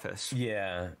Mulder's office.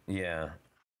 Yeah.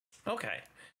 Okay.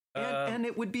 And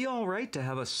it would be all right to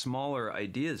have a smaller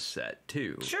ideas set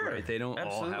too. Sure, right? They don't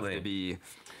all have to be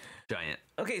giant.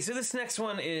 Okay, so this next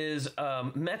one is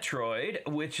Metroid,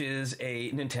 which is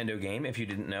a Nintendo game, if you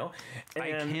didn't know. And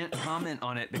I can't comment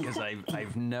on it because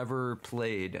I've never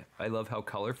played. I love how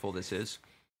colorful this is.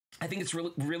 I think it's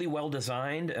really, really well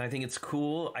designed, and I think it's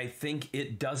cool. I think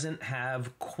it doesn't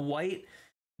have quite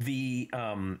the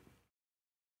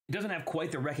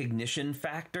recognition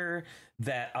factor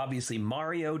that obviously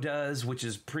Mario does, which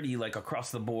is pretty like across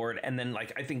the board. And then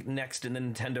like I think next in the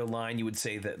Nintendo line, you would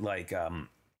say that like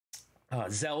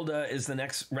Zelda is the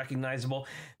next recognizable.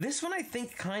 This one, I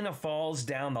think, kind of falls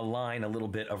down the line a little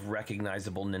bit of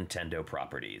recognizable Nintendo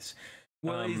properties.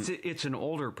 Well, it's an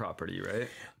older property, right?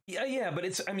 Yeah, but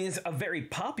it's a very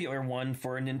popular one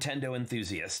for Nintendo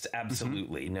enthusiasts.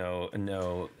 Absolutely,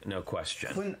 no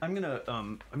question. Flynn, I'm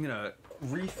gonna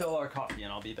refill our coffee,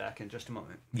 and I'll be back in just a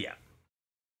moment. Yeah.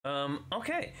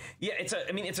 Okay. Yeah,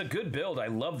 it's a good build. I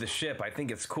love the ship. I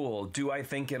think it's cool. Do I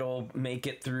think it'll make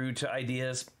it through to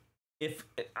ideas?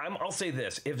 I'll say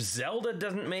this, if Zelda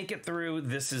doesn't make it through,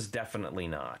 this is definitely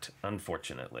not,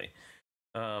 unfortunately.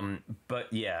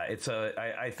 But yeah,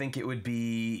 I think it would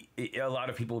be, a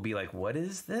lot of people would be like, what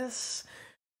is this?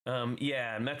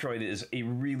 Yeah, Metroid is a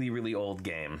really, really old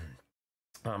game,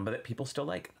 but that people still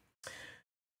like.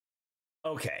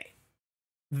 Okay.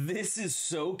 This is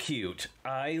so cute.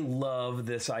 I love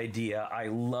this idea. I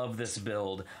love this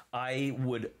build. I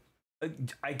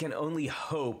can only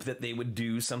hope that they would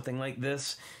do something like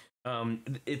this.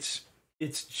 It's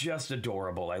just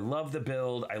adorable. I love the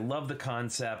build. I love the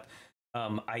concept.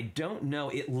 I don't know.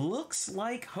 It looks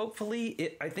like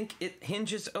hopefully I think it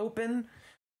hinges open,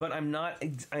 but I'm not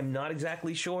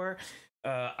exactly sure.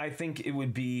 I think it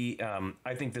would be.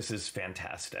 I think this is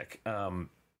fantastic.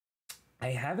 I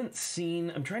haven't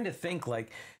seen. I'm trying to think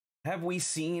like. Have we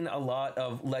seen a lot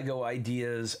of Lego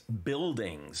Ideas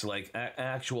buildings, like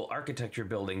actual architecture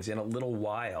buildings, in a little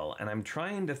while? And I'm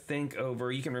trying to think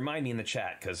over. You can remind me in the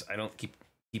chat because I don't keep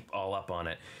all up on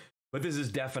it. But this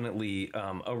is definitely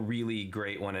a really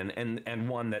great one, and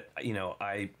one that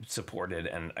I supported,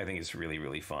 and I think it's really,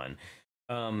 really fun.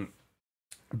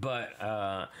 But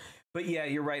yeah,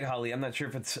 you're right, Holly. I'm not sure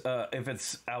if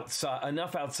it's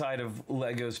outside of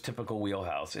Lego's typical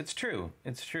wheelhouse. It's true.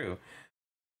 It's true.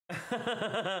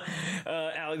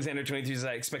 Alexander 22 says,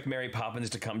 I expect Mary Poppins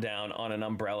to come down on an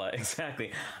umbrella.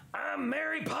 Exactly. I'm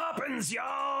Mary Poppins,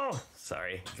 y'all.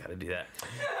 Sorry, gotta do that.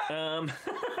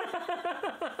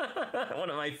 One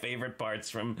of my favorite parts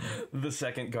from the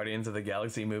second Guardians of the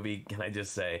Galaxy movie, can I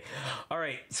just say? All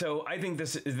right, so I think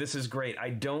this is great. I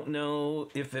don't know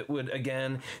if it would,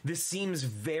 again, this seems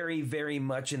very, very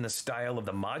much in the style of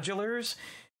the modulars,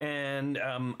 and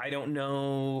I don't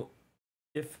know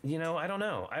if, I don't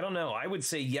know. I would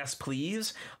say yes,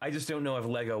 please. I just don't know if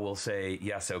Lego will say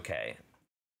yes, okay.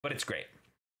 But it's great.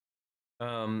 Ooh,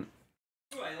 I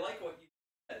like what you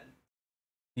said.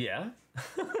 Yeah.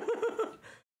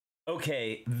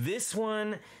 Okay, this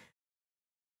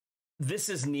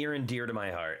is near and dear to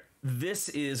my heart. This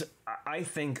is, I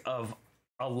think, of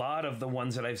a lot of the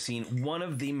ones that I've seen, one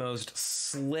of the most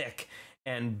slick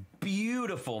and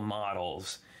beautiful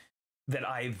models that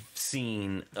I've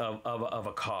seen of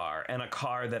a car, and a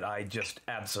car that I just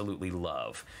absolutely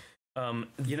love.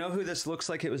 You know who this looks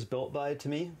like it was built by to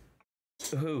me?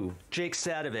 Who? Jake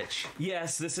Sadovich.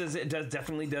 Yes,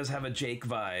 definitely does have a Jake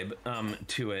vibe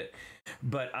to it,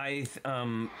 but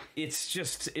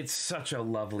it's such a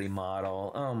lovely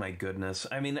model. Oh my goodness.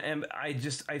 I mean, and I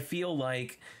feel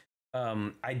like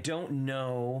I don't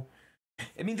know.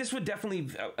 I mean, this would definitely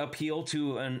appeal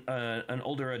to an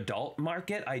older adult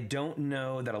market. I don't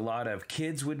know that a lot of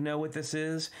kids would know what this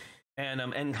is.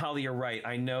 And Holly, you're right.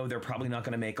 I know they're probably not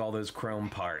going to make all those chrome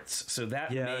parts, so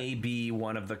that may be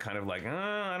one of the kind of like,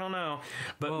 I don't know.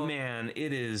 But man,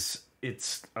 it's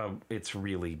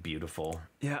really beautiful.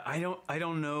 Yeah, I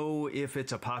don't know if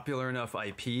it's a popular enough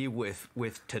IP with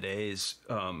today's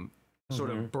sort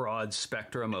of broad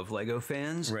spectrum of Lego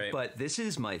fans. Right. But this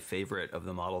is my favorite of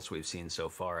the models we've seen so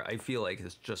far. I feel like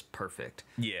it's just perfect.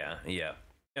 Yeah.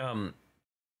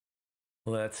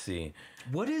 Let's see.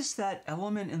 What is that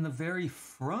element in the very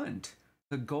front?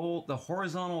 The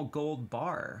horizontal gold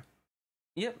bar.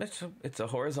 Yep, it's a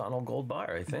horizontal gold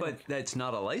bar, I think. But that's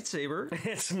not a lightsaber.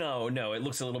 It's no. It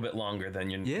looks a little bit longer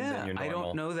than your normal. I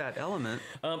don't know that element.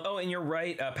 And you're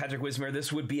right, Patrick Wismer.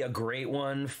 This would be a great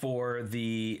one for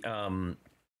the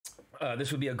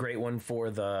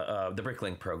the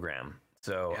Bricklink program.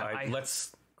 So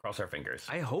let's cross our fingers.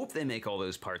 I hope they make all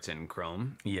those parts in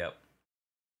chrome. Yep.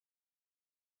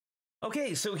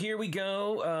 Okay, so here we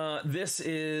go. This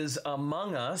is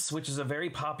Among Us, which is a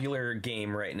very popular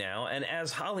game right now. And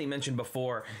as Holly mentioned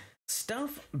before,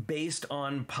 stuff based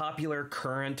on popular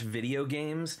current video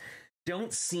games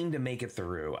don't seem to make it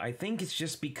through. I think it's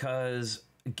just because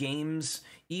games,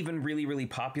 even really, really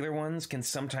popular ones, can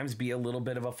sometimes be a little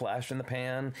bit of a flash in the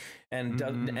pan. And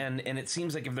it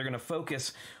seems like if they're going to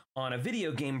focus on a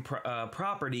video game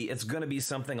property, it's going to be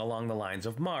something along the lines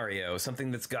of Mario, something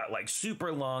that's got like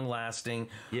super long lasting,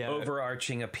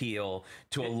 overarching appeal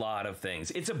to a lot of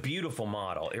things. It's a beautiful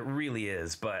model. It really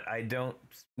is. But I don't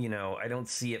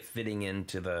see it fitting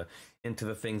into the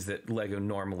things that Lego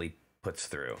normally puts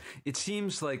through. It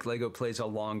seems like Lego plays a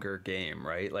longer game,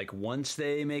 right? Like once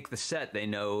they make the set, they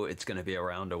know it's going to be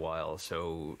around a while.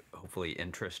 So hopefully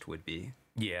interest would be.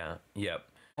 Yeah. Yep.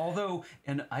 Although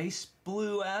an ice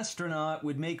blue astronaut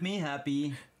would make me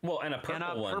happy. Well, and a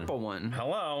purple one.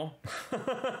 Hello.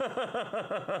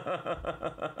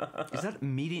 Is that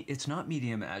medium? It's not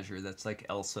medium azure. That's like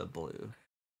Elsa blue.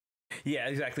 Yeah,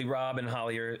 exactly. Rob and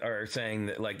Holly are saying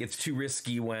that like it's too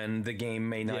risky when the game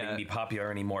may not even be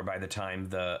popular anymore by the time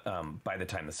the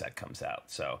set comes out.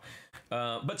 So,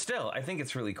 but still, I think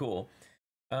it's really cool.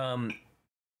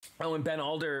 And Ben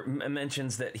Alder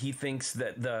mentions that he thinks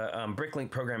that the Bricklink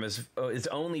program is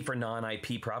only for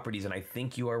non-IP properties, and I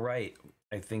think you are right.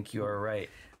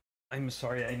 I'm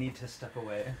sorry, I need to step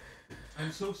away.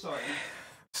 I'm so sorry.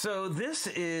 So this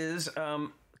is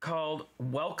called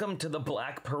Welcome to the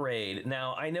Black Parade.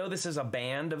 Now, I know this is a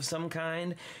band of some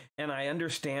kind, and I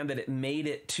understand that it made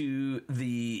it to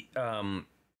the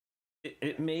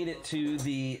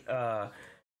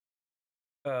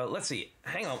let's see.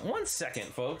 Hang on one second,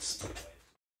 folks.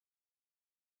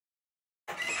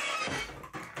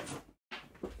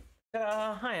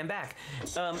 Hi, I'm back.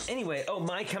 Anyway,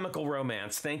 My Chemical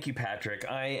Romance. Thank you, Patrick.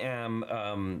 I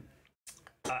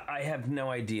have no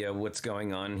idea what's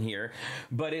going on here,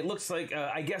 but it looks like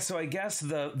I guess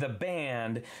the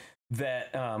band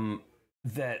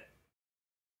that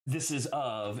this is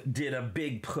did a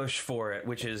big push for it,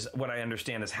 which is what I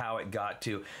understand is how it got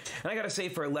to. And I gotta say,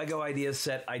 for a Lego Ideas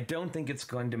set, I don't think it's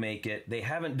going to make it. They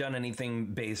haven't done anything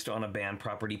based on a band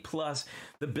property. Plus,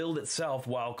 the build itself,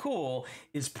 while cool,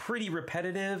 is pretty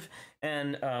repetitive,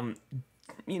 and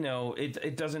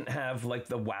it doesn't have like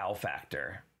the wow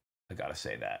factor. I gotta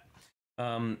say that.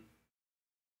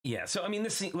 Yeah. So I mean,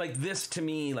 this to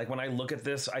me, like when I look at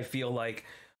this, I feel like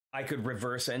I could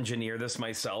reverse engineer this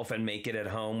myself and make it at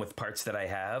home with parts that I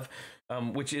have,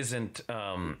 which isn't,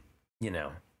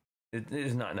 it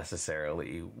is not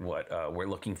necessarily what we're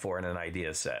looking for in an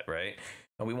idea set, right?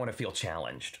 We want to feel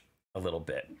challenged a little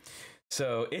bit.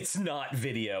 So it's not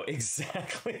video.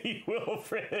 Exactly,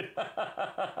 Wilfred.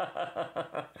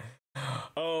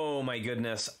 Oh my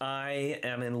goodness, I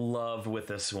am in love with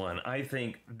this one. I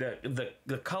think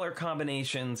the color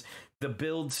combinations, the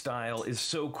build style is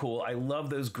so cool. I love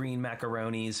those green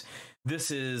macaronis.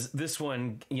 This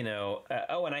one, and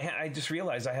I just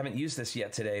realized I haven't used this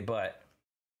yet today, but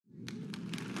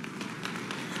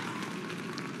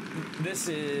this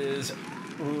is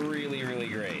really, really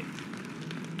great.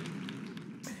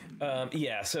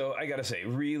 Yeah, so I gotta say,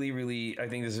 really, really, I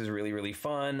think this is really, really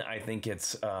fun. I think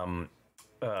it's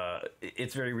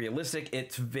very realistic.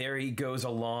 It goes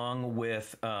along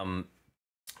with, and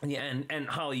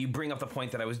Holly, you bring up the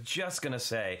point that I was just gonna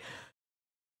say.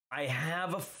 I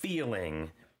have a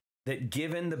feeling that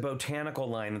given the botanical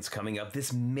line that's coming up,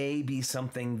 this may be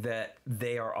something that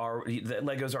that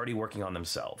Lego's already working on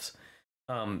themselves.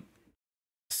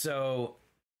 So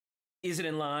is it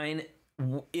in line?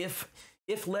 If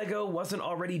Lego wasn't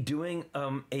already doing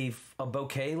a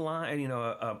bouquet line, you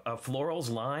know, a florals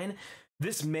line,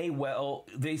 this may well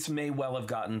have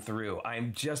gotten through.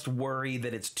 I'm just worried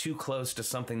that it's too close to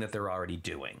something that they're already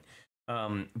doing.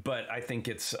 But I think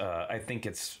it's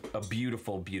a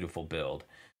beautiful, beautiful build.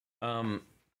 All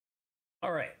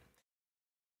right.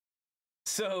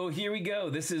 So here we go.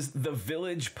 This is the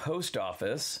Village Post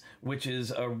Office, which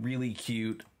is a really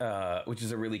cute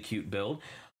build.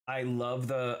 I love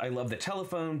the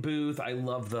telephone booth. I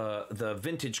love the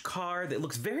vintage car that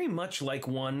looks very much like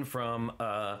one from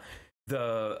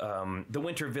the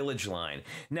Winter Village line.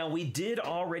 Now, we did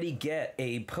already get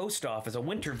a post office, a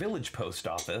Winter Village post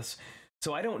office.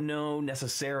 So I don't know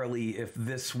necessarily if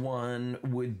this one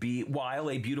would be, while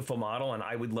a beautiful model, and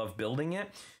I would love building it.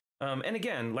 And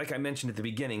again, like I mentioned at the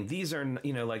beginning, these are,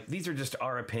 you know, like these are just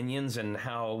our opinions and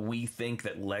how we think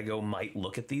that Lego might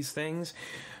look at these things.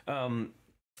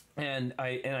 And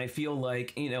I feel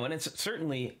like, you know, and it's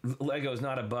certainly Lego's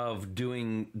not above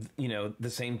doing, you know,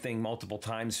 the same thing multiple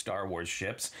times, Star Wars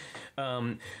ships.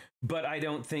 But I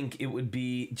don't think it would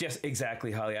be just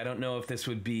exactly, Holly. I don't know if this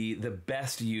would be the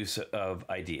best use of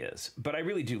ideas, but I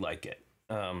really do like it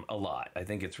a lot. I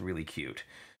think it's really cute.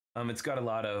 It's got a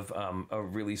lot of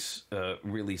really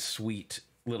sweet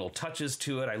little touches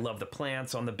to it. I love the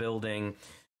plants on the building.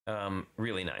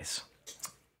 Really nice.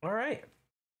 All right.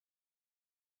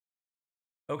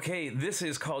 Okay, this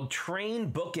is called Train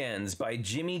Bookends by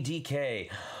Jimmy DK.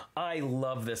 I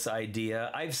love this idea.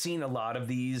 I've seen a lot of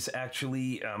these,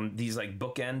 actually, these like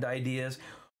bookend ideas.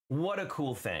 What a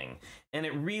cool thing. And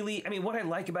it really, I mean, what I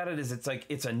like about it is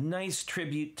it's a nice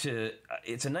tribute to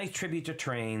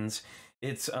trains.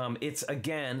 It's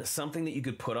again, something that you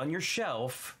could put on your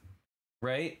shelf,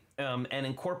 right? And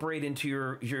incorporate into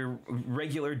your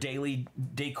regular daily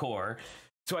decor.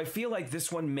 So I feel like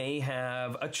this one may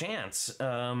have a chance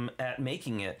at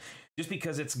making it, just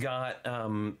because it's got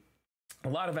a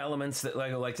lot of elements that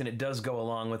Lego likes, and it does go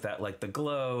along with that, like the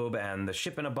globe and the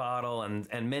ship in a bottle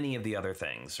and many of the other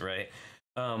things, right?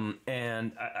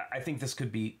 And I think this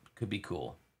could be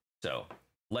cool. So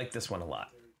like this one a lot.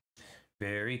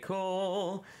 Very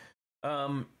cool.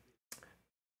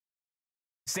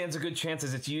 Stands a good chance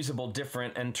as it's usable,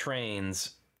 different, and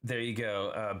trains. There you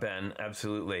go, Ben.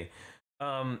 Absolutely.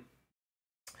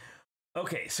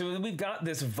 Okay, so we've got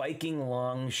this Viking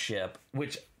longship,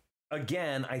 which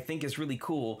again, I think is really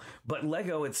cool, but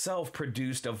Lego itself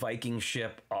produced a Viking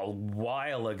ship a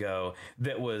while ago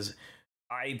that was,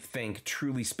 I think,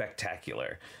 truly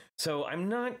spectacular. So I'm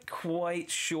not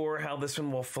quite sure how this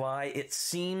one will fly. It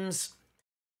seems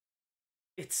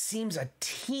a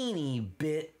teeny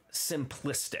bit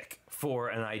simplistic for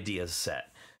an idea set.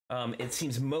 It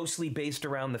seems mostly based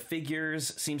around the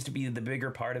figures, seems to be the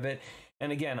bigger part of it. And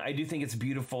again, I do think it's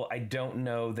beautiful. I don't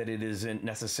know that it isn't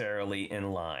necessarily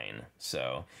in line.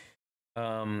 So,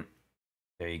 there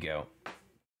you go.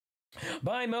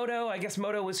 Bye, Moto. I guess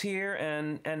Moto was here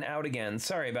and out again.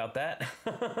 Sorry about that.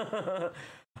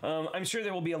 I'm sure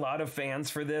there will be a lot of fans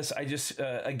for this. I just,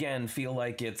 again, feel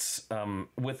like it's,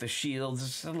 with the shields,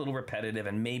 it's a little repetitive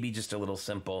and maybe just a little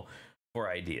simple for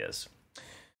ideas.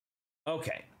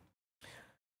 Okay.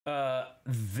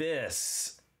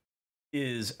 This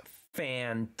is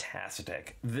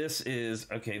fantastic. This is,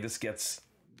 okay, this gets,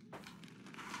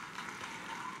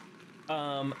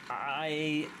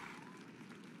 I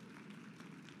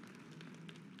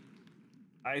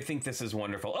think this is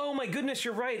wonderful. Oh my goodness,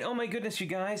 you're right. Oh my goodness, you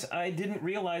guys. I didn't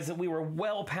realize that we were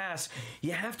well past.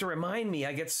 You have to remind me.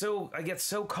 I get so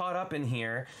caught up in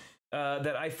here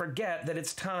that I forget that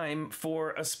it's time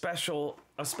for a special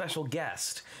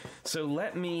guest. So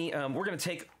let me, we're going to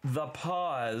take the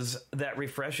pause that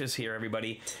refreshes here,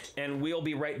 everybody, and we'll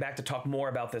be right back to talk more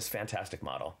about this fantastic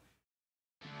model.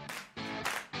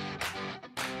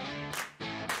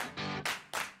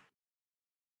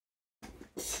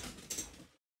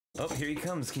 Oh, here he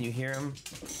comes. Can you hear him?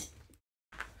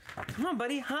 Come on,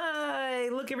 buddy. Hi.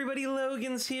 Look, everybody.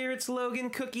 Logan's here. It's Logan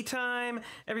cookie time.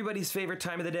 Everybody's favorite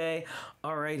time of the day.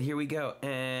 All right, here we go.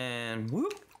 And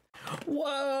whoop.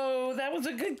 Whoa, that was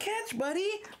a good catch, buddy.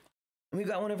 We've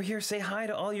got one over here. Say hi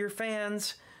to all your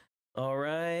fans. All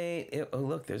right. Oh,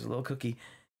 look, there's a little cookie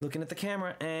looking at the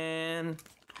camera. And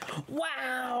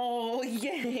wow.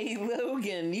 Yay,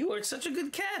 Logan. You are such a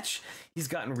good catch. He's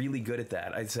gotten really good at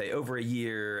that. I'd say over a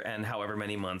year and however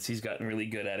many months, he's gotten really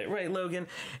good at it. Right, Logan?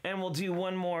 And we'll do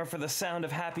one more for the sound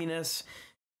of happiness.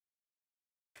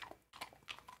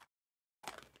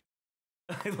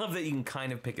 I love that you can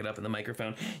kind of pick it up in the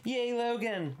microphone. Yay,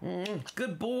 Logan.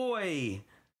 Good boy.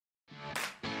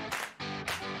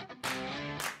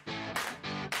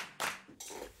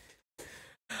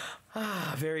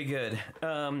 Very good.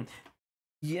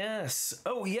 Yes.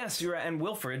 Oh, yes, you're right. And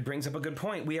Wilfred brings up a good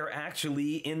point. We are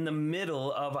actually in the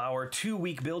middle of our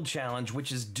 2-week build challenge,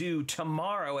 which is due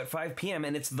tomorrow at 5 p.m.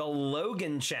 And it's the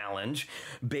Logan challenge,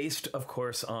 based, of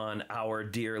course, on our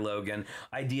dear Logan,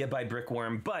 idea by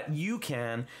Brickworm. But you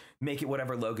can make it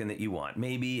whatever Logan that you want.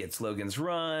 Maybe it's Logan's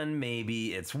Run.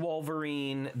 Maybe it's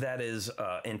Wolverine. That is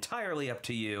entirely up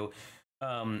to you.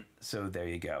 So there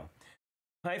you go.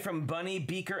 Hi from Bunny,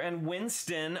 Beaker, and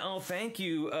Winston. Oh, thank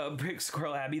you, Brick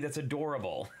Squirrel Abby. That's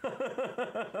adorable.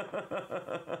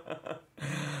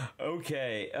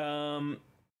 Okay. Oh,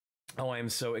 I'm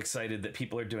so excited that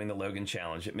people are doing the Logan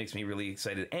Challenge. It makes me really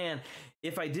excited. And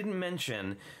if I didn't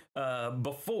mention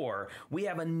before, we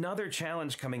have another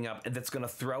challenge coming up that's going to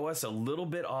throw us a little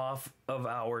bit off of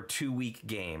our 2-week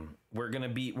game. We're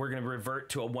going to revert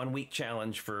to a 1-week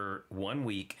challenge for 1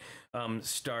 week.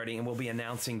 Starting, and we'll be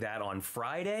announcing that on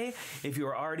Friday. If you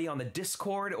were already on the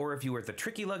Discord, or if you were at the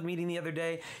Tricky Lug meeting the other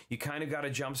day, you kind of got a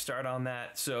jump start on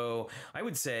that. So I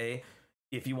would say,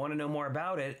 if you want to know more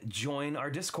about it, join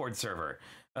our Discord server.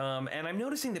 And I'm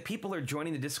noticing that people are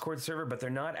joining the Discord server, but they're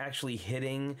not actually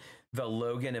hitting the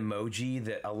Logan emoji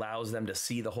that allows them to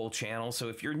see the whole channel. So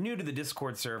if you're new to the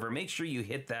Discord server, make sure you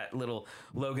hit that little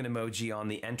Logan emoji on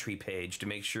the entry page to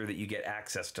make sure that you get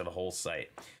access to the whole site.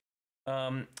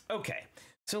 Okay,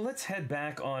 so let's head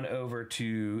back on over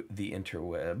to the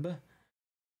interweb.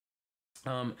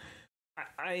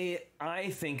 I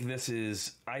think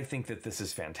that this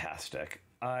is fantastic.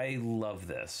 I love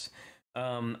this.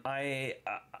 I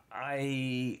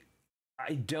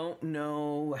don't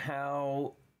know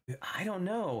how. I don't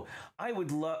know. I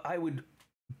would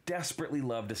desperately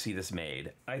love to see this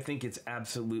made. I think it's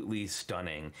absolutely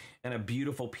stunning and a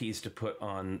beautiful piece to put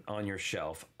on your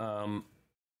shelf.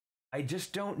 I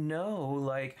just don't know,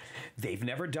 like, they've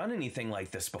never done anything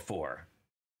like this before,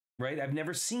 right? I've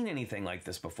never seen anything like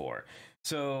this before.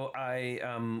 So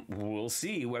we'll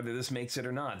see whether this makes it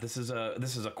or not. This is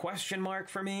a question mark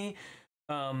for me.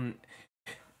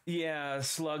 Yeah,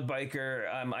 Slug Biker,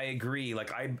 I agree.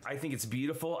 Like, I think it's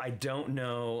beautiful. I don't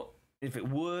know if it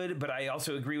would, but I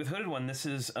also agree with Hooded One. This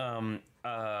is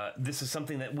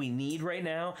something that we need right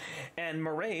now. And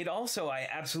Maraid, also, I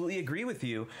absolutely agree with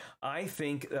you. I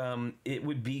think it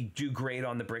would do great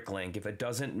on the Bricklink. If it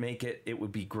doesn't make it, it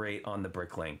would be great on the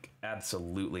Bricklink.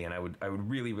 Absolutely. And I would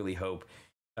really, really hope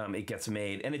it gets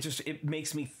made. And it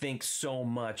makes me think so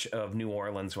much of New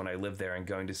Orleans when I lived there and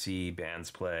going to see bands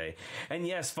play. And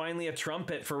yes, finally a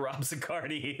trumpet for Rob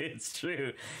Zaccardi. It's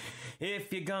true.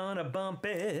 If you're gonna bump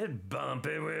it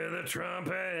with a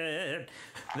trumpet.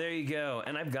 There you go.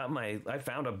 And I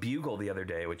found a bugle the other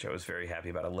day, which I was very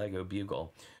happy about, a Lego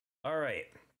bugle. All right.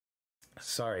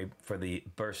 Sorry for the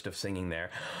burst of singing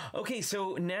there. Okay,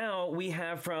 so now we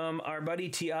have from our buddy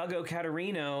Tiago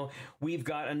Catarino, we've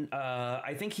got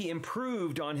I think he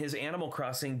improved on his Animal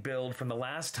Crossing build from the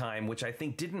last time, which I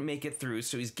think didn't make it through,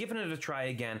 so he's given it a try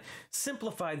again,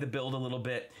 simplified the build a little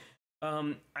bit.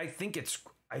 I think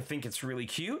it's really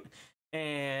cute,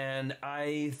 and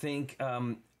I think,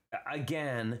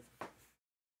 again,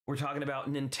 we're talking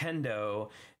about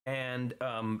Nintendo. And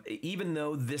even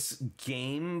though this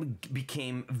game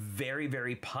became very,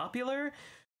 very popular,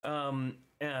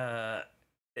 I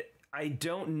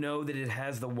don't know that it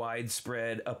has the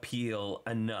widespread appeal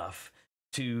enough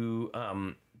to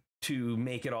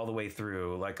make it all the way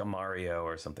through, like a Mario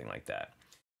or something like that.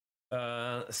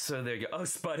 So there you go. Oh,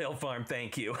 Spud Hill Farm,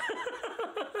 thank you.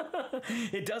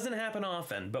 It doesn't happen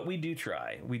often, but we do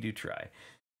try. We do try.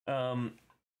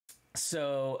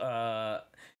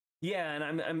 Yeah,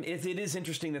 and it is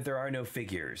interesting that there are no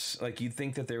figures. Like, you'd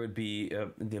think that there'd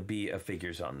be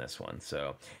figures on this one.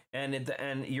 So, and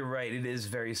you're right, it is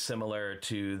very similar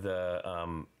to the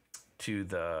oh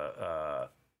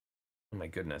my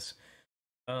goodness,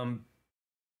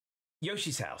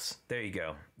 Yoshi's House. There you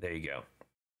go. There you go.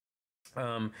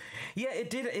 Yeah,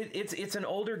 it's an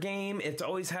older game. It's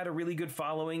always had a really good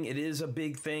following. It is a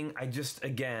big thing. I just,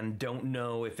 again, don't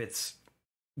know if it's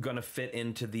gonna fit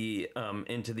into the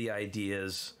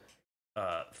ideas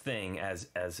thing as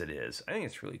it is. I think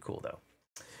it's really cool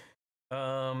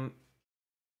though.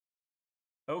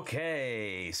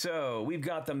 Okay, so we've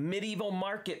got the Medieval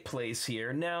Marketplace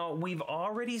here. Now, we've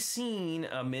already seen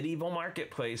a Medieval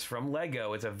Marketplace from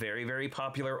Lego. It's a very, very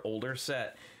popular older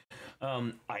set.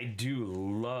 I do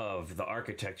love the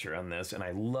architecture on this, and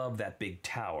I love that big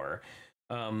tower.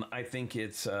 I think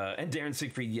it's and Darren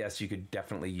Siegfried, yes, you could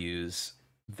definitely use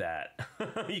that.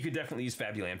 You could definitely use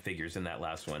Fabuland figures in that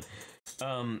last one.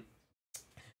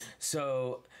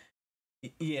 So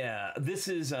yeah, this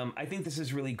is I think this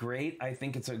is really great. I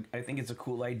think it's a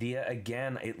cool idea.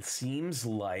 Again, it seems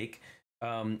like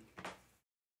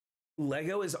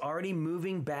Lego is already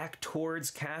moving back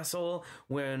towards Castle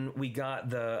when we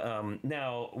got the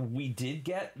now we did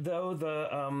get though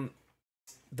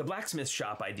the blacksmith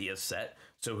shop idea set.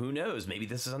 So who knows? Maybe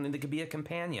this is something that could be a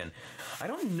companion. I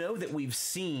don't know that we've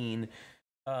seen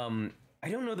I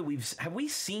don't know that have we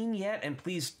seen yet, and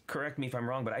please correct me if I'm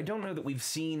wrong, but I don't know that we've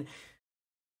seen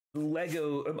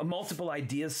Lego multiple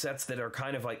idea sets that are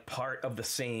kind of like part of the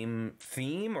same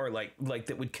theme, or like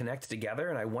that would connect together.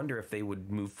 And I wonder if they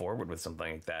would move forward with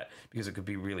something like that, because it could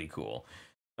be really cool.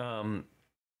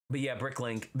 But yeah,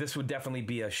 Bricklink, this would definitely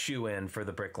be a shoe-in for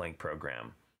the Bricklink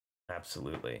program.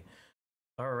 Absolutely.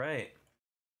 All right.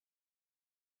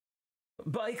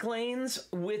 Bike lanes,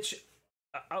 which,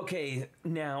 okay,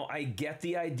 now I get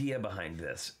the idea behind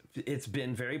this. It's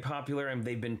been very popular, and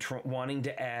they've been wanting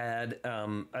to add,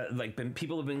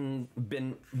 people have been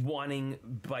wanting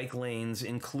bike lanes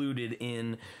included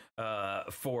in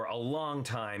for a long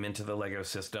time into the Lego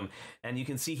system. And you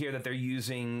can see here that they're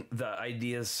using the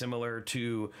ideas similar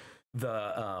to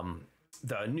the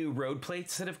new road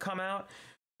plates that have come out.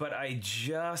 But I'm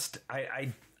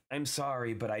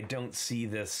sorry, but I don't see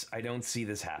this. I don't see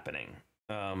this happening.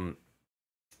 But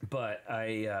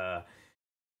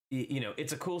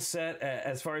it's a cool set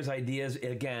as far as ideas.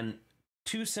 Again,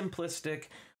 too simplistic,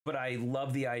 but I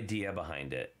love the idea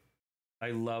behind it.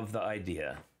 I love the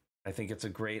idea. I think it's a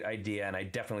great idea, and I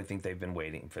definitely think they've been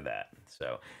waiting for that.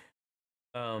 So,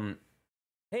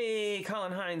 hey,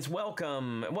 Colin Hines,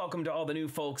 welcome. Welcome to all the new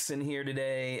folks in here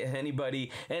today,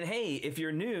 anybody. And hey, if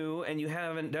you're new and you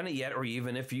haven't done it yet, or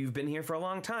even if you've been here for a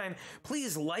long time,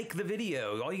 please like the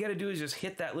video. All you got to do is just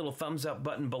hit that little thumbs up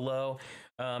button below.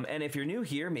 And if you're new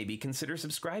here, maybe consider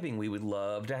subscribing. We would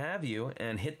love to have you.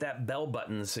 And hit that bell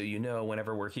button so you know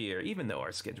whenever we're here, even though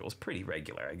our schedule is pretty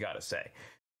regular, I gotta say.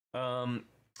 All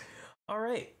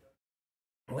right.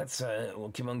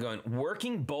 We'll keep on going.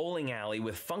 Working bowling alley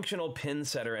with functional pin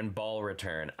setter and ball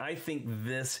return. I think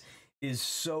this is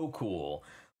so cool.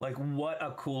 Like, what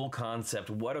a cool concept.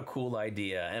 What a cool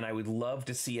idea. And I would love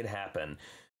to see it happen.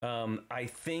 I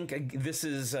think this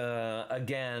is,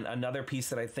 again, another piece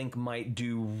that I think might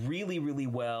do really, really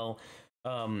well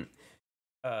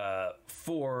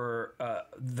for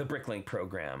the Bricklink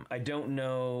program. I don't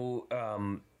know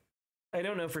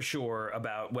for sure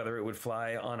about whether it would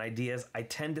fly on ideas. I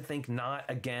tend to think not.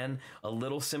 Again, a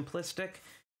little simplistic,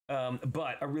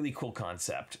 but a really cool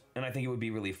concept. And I think it would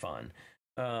be really fun.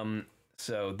 I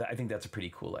think that's a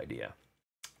pretty cool idea.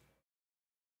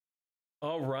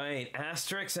 All right,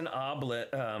 Asterix and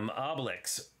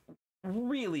Obelix,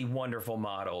 really wonderful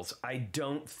models. I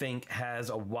don't think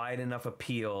has a wide enough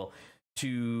appeal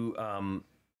to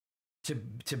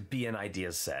be an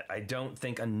ideas set. I don't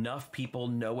think enough people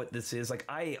know what this is. Like,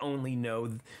 I only know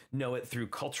it through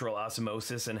cultural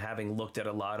osmosis and having looked at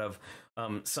a lot of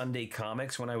Sunday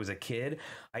comics when I was a kid.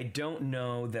 I don't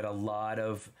know that a lot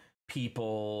of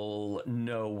people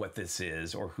know what this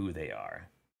is or who they are,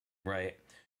 right?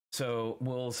 So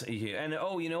we'll see. And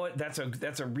oh, you know what? That's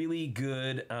a really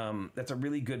good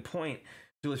point.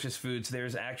 Delicious Foods.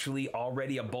 There's actually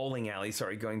already a bowling alley.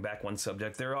 Sorry, going back one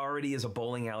subject. There already is a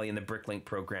bowling alley in the Bricklink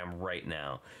program right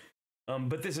now.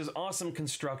 But this is awesome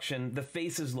construction. The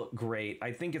faces look great.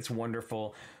 I think it's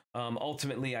wonderful.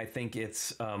 Ultimately, I think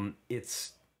it's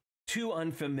too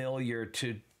unfamiliar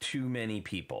to too many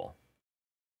people.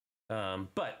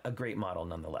 But a great model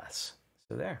nonetheless.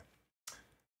 So there.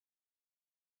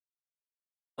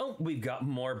 Oh, we've got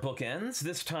more bookends.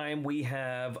 This time we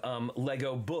have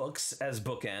Lego books as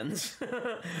bookends,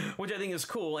 which I think is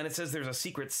cool. And it says there's a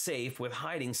secret safe with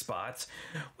hiding spots,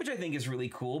 which I think is really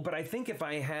cool. But I think if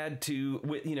I had to,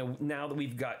 now that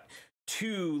we've got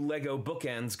two Lego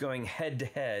bookends going head to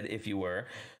head, if you were,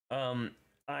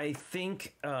 I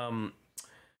think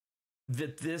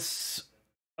that this,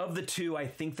 of the two, I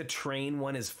think the train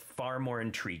one is far more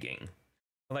intriguing.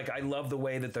 Like, I love the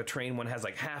way that the train one has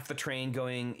like half the train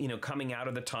going, coming out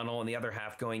of the tunnel and the other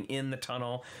half going in the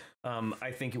tunnel.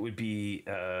 I think it would be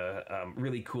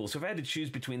really cool. So if I had to choose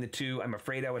between the two, I'm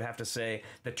afraid I would have to say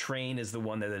the train is the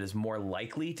one that is more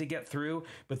likely to get through,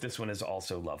 but this one is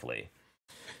also lovely.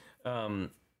 All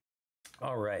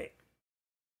right.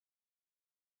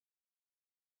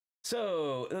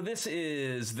 So this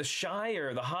is The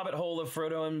Shire, the Hobbit Hole of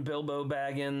Frodo and Bilbo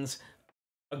Baggins.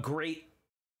 A great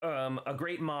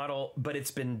model, but it's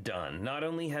been done. Not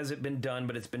only has it been done,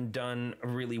 but it's been done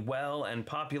really well and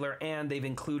popular, and they've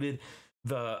included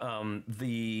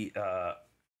the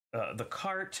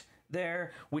cart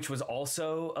there, which was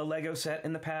also a Lego set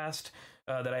in the past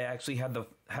that I actually had the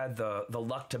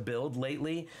luck to build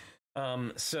lately.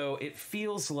 So it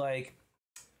feels like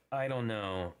I don't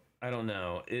know.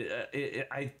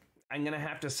 I'm gonna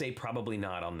have to say probably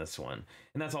not on this one,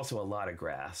 and that's also a lot of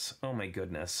grass. Oh my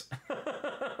goodness.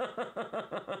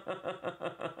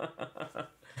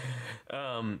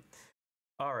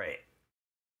 All right.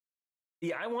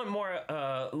 Yeah, I want more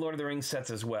Lord of the Rings sets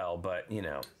as well, but you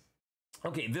know.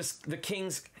 Okay, the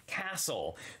King's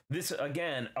Castle. This,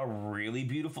 again, a really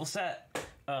beautiful set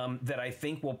that I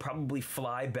think will probably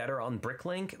fly better on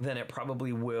Bricklink than it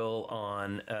probably will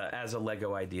on as a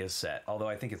Lego Ideas set. Although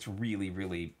I think it's really,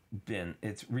 really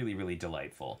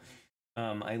delightful.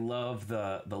 I love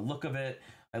the look of it.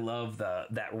 I love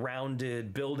that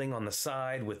rounded building on the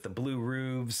side with the blue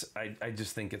roofs. I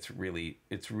just think it's really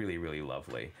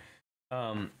lovely.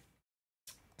 And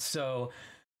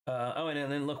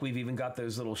then look, we've even got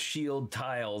those little shield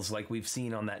tiles like we've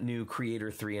seen on that new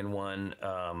Creator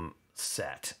 3-in-1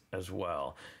 set as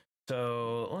well.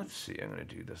 So let's see, I'm going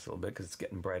to do this a little bit because it's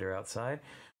getting brighter outside.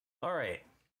 All right.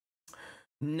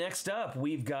 Next up,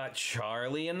 we've got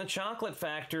Charlie and the Chocolate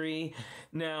Factory.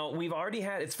 Now, we've already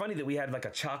had, it's funny that we had like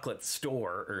a chocolate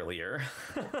store earlier.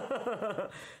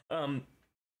 And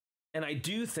I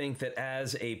do think that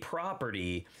as a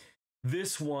property,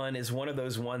 this one is one of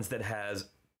those ones that has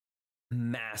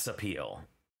mass appeal,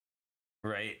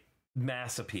 right?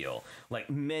 Mass appeal. Like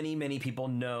many people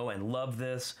know and love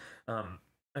this. I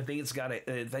think it's got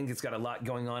a lot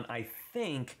going on. I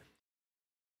think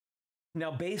now,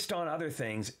 based on other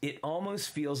things, it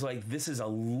almost feels like this is a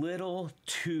little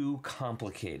too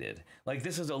complicated. Like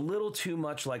this is a little too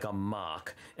much like a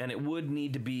mock, and it would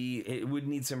need some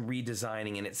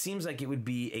redesigning. And it seems like it would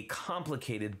be a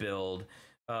complicated build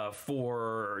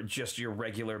for just your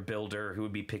regular builder who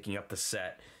would be picking up the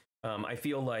set. I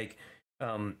feel like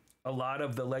a lot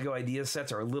of the Lego Ideas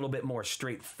sets are a little bit more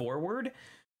straightforward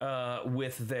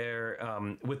with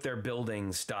their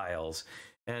building styles.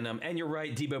 And you're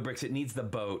right, Debo Bricks, it needs the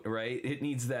boat, right? It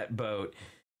needs that boat.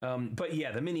 But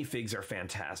yeah, the minifigs are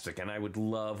fantastic, and I would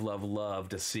love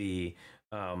to see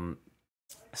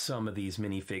some of these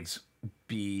minifigs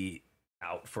be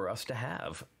out for us to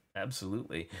have.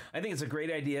 Absolutely. I think it's a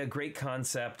great idea, great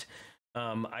concept.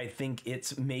 I think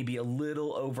it's maybe a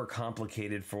little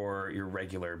overcomplicated for your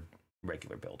regular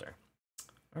builder.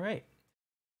 All right.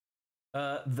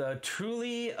 The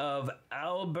Truly of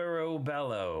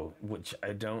Alberobello, which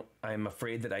I'm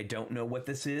afraid that I don't know what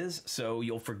this is, so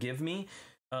you'll forgive me.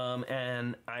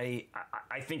 And I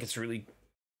think it's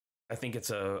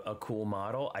a cool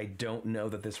model. I don't know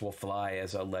that this will fly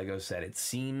as a Lego set. It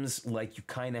seems like you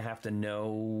kind of have to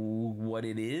know what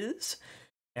it is,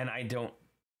 and I don't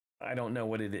know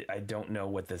what it is. I don't know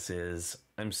what this is.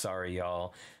 I'm sorry,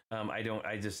 y'all.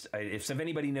 If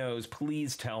anybody knows,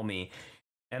 please tell me.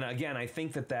 And again, I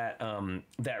think that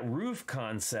roof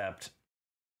concept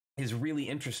is really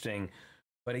interesting,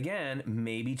 but again,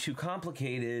 maybe too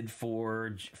complicated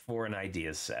for an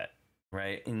ideas set.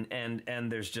 Right. And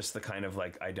there's just the kind of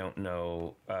like, I don't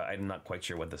know. I'm not quite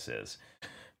sure what this is.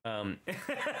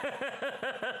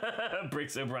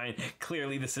 Bricks O'Brien.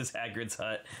 Clearly this is Hagrid's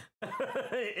Hut.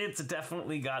 It's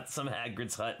definitely got some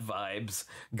Hagrid's Hut vibes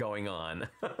going on.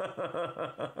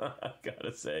 I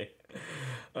gotta say.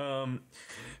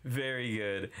 Very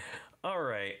good. All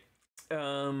right.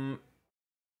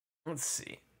 Let's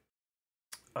see.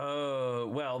 Oh,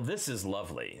 well, this is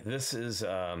lovely. This is,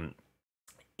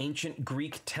 ancient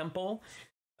Greek temple.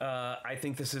 I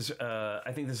think this is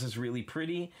really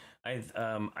pretty. I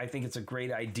think it's a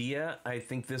great idea. I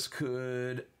think this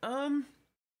could I'm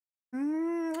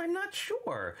not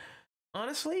sure.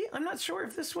 Honestly, I'm not sure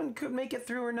if this one could make it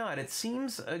through or not. It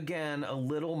seems again a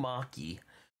little mocky,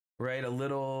 right? A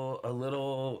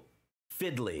little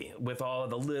fiddly with all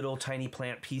the little tiny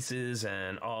plant pieces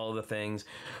and all the things.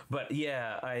 But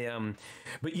yeah,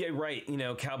 right, you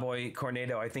know, Cowboy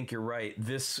Cornado, I think you're right.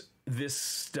 This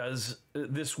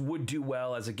would do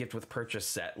well as a gift with purchase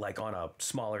set, like on a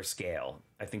smaller scale.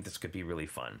 I think this could be really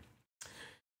fun.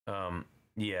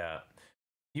 Yeah.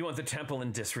 You want the temple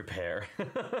in disrepair.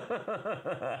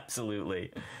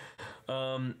 Absolutely.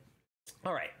 All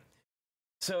right.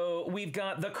 So we've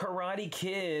got the Karate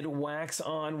Kid wax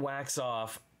on, wax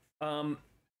off. I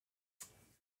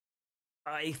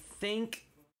think,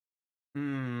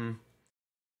 I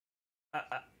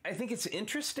think it's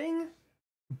interesting,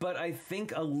 but I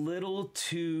think a little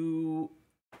too,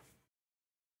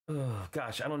 oh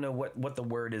gosh, I don't know what the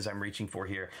word is I'm reaching for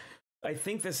here. I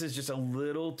think this is just a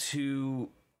little too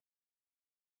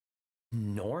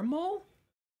normal.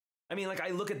 I mean, like, I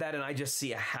look at that and I just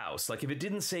see a house. Like, if it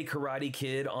didn't say Karate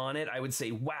Kid on it, I would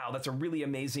say, wow, that's a really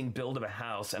amazing build of a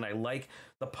house. And I like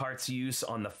the parts use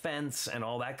on the fence and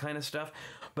all that kind of stuff.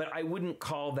 But I wouldn't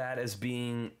call that as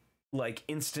being, like,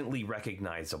 instantly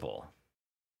recognizable.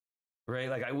 Right?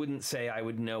 Like, I wouldn't say I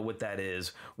would know what that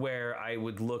is, where I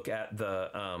would look at the,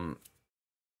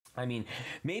 I mean,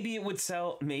 maybe it would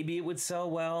sell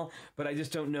well, but I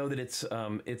just don't know that it's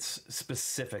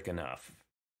specific enough.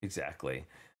 Exactly.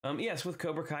 Yes, with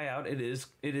Cobra Kai out, it is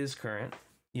current.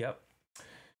 Yep.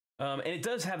 And it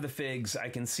does have the figs. I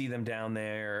can see them down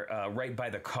there, right by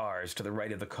the cars, to the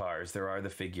right of the cars. There are the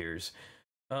figures.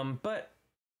 But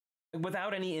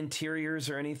without any interiors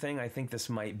or anything, I think this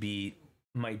might be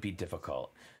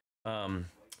difficult.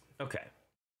 Okay.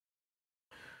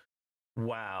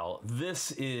 Wow,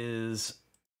 this is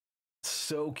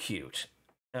so cute.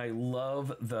 I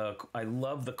love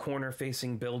the corner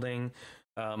facing building.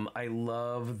 I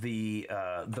love the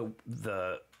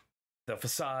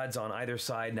facades on either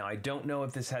side. Now, I don't know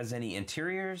if this has any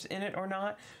interiors in it or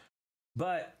not,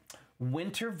 but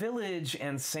Winter Village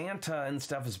and Santa and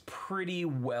stuff is pretty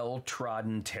well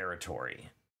trodden territory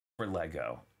for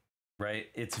Lego, right?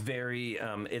 It's very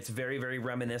very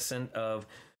reminiscent of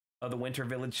the Winter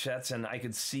Village sets, and I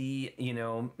could see, you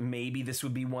know, maybe this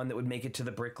would be one that would make it to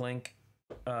the Bricklink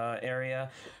area.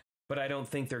 But I don't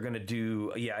think they're going to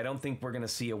do, I don't think we're going to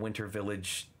see a Winter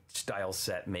Village style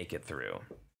set make it through.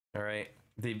 All right.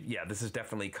 This is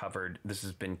definitely covered. This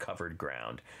has been covered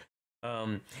ground.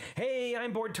 Hey,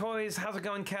 I'm Bored Toys. How's it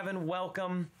going, Kevin?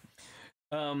 Welcome.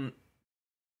 Okay.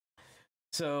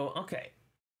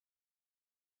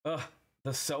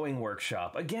 The sewing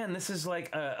workshop. Again, this is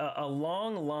like a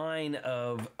long line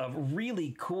of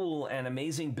really cool and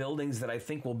amazing buildings that I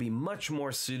think will be much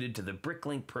more suited to the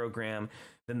Bricklink program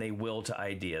than they will to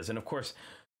ideas. And of course,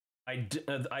 I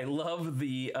love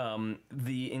the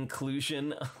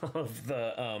inclusion of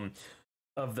the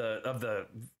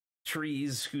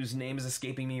trees whose name is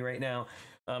escaping me right now.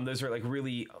 Those are like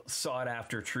really sought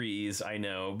after trees, I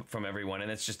know, from everyone, and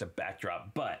it's just a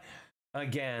backdrop. But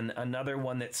again, another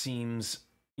one that seems,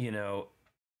 you know,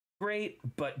 great,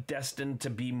 but destined to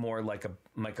be more like a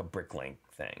Bricklink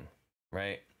thing,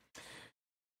 right?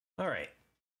 All right.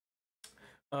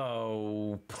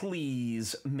 Oh,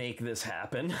 please make this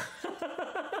happen.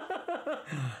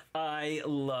 I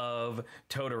love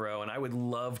Totoro, and I would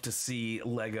love to see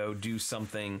Lego do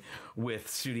something with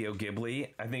Studio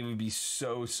Ghibli. I think it would be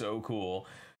so cool.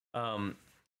 I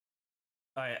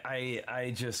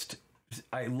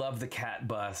love the cat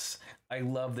bus. I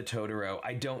love the Totoro.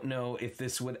 I don't know if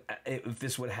this would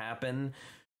happen,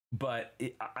 but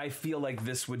I feel like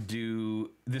this would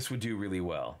do really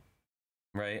well,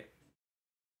 right?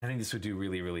 I think this would do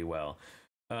really well.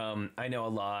 I know a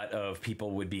lot of people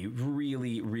would be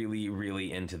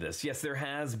really into this. Yes, there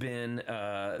has been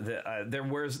there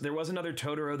was another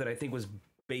Totoro that I think was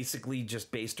basically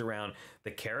just based around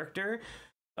the character.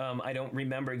 I don't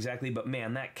remember exactly, but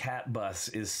man, that cat bus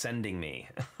is sending me.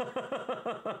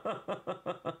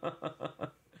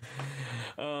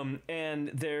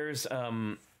 And there's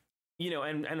you know,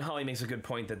 and Holly makes a good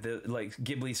point that the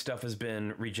Ghibli stuff has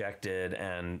been rejected,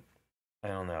 and I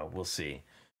don't know, we'll see.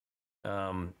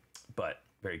 But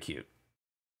very cute.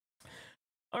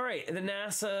 All right, the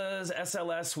NASA's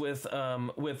SLS with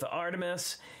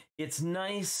Artemis. It's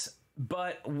nice,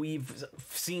 but we've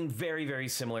seen very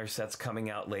similar sets coming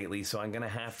out lately, so I'm gonna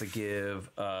have to give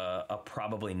a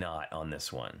probably not on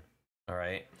this one. All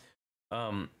right.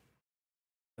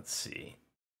 Let's see.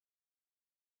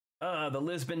 The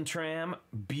Lisbon tram,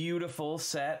 beautiful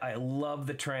set. I love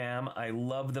the tram. I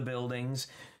love the buildings.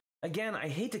 Again, I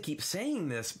hate to keep saying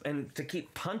this and to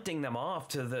keep punting them off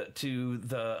to the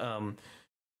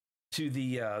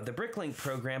Bricklink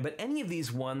program, but any of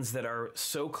these ones that are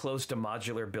so close to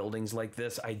modular buildings like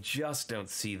this, I just don't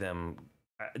see them.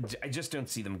 I just don't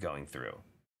see them going through.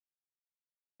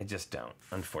 I just don't,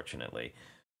 unfortunately.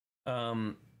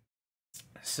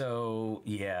 So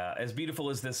yeah, as beautiful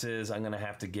as this is, I'm gonna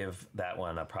have to give that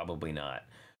one a probably not.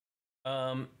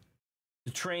 The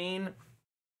train.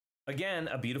 Again,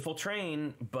 a beautiful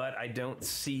train, but I don't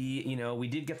see, you know, we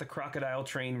did get the crocodile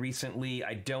train recently.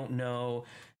 I don't know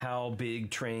how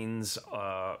big trains,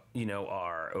 you know,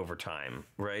 are over time,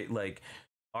 right? Like,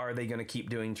 are they going to keep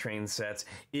doing train sets?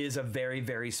 Is a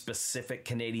very specific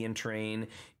Canadian train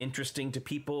interesting to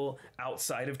people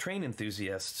outside of train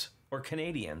enthusiasts or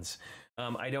Canadians?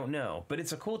 I don't know, but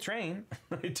it's a cool train.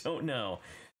 I don't know.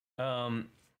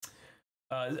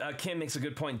 Kim makes a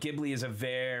good point. Ghibli is a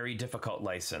very difficult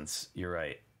license. You're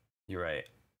right.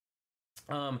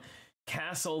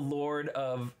 Castle of Lord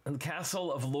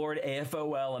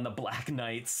AFOL and the Black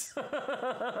Knights.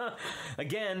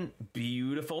 Again,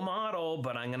 beautiful model,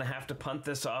 but I'm gonna have to punt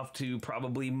this off to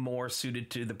probably more suited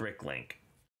to the Bricklink.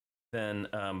 Then,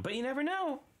 but you never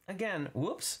know. Again,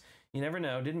 whoops, you never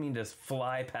know. Didn't mean to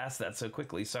fly past that so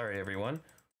quickly. Sorry, everyone.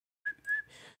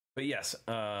 But yes,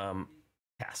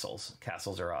 castles.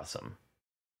 Castles are awesome.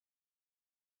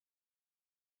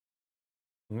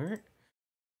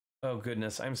 Oh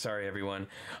goodness, I'm sorry, everyone.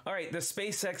 All right, the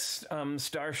SpaceX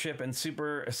Starship and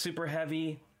super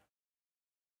heavy.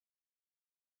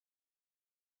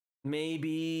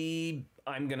 Maybe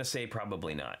I'm gonna say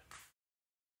probably not.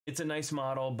 It's a nice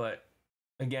model, but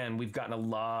again, we've gotten a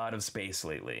lot of space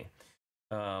lately.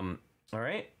 All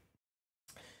right.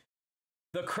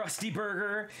 The Krusty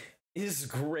Burger is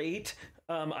great.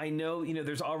 I know,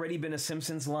 there's already been a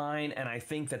Simpsons line, and I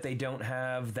think that they don't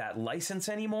have that license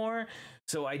anymore.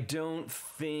 So I don't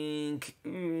think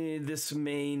this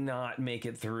may not make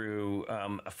it through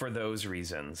for those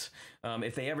reasons.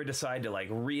 If they ever decide to like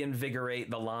reinvigorate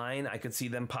the line, I could see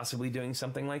them possibly doing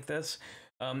something like this.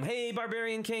 Hey,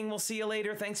 Barbarian King, we'll see you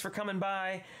later. Thanks for coming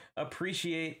by.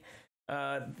 Appreciate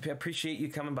you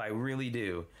coming by. Really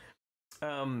do.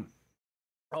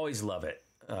 Always love it.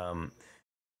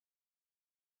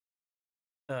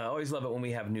 Always love it when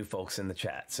we have new folks in the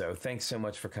chat. So thanks so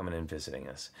much for coming and visiting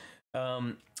us.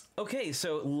 Okay,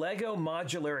 so Lego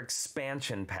Modular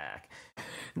Expansion Pack.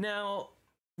 Now,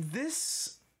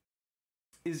 this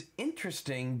is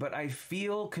interesting, but I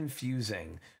feel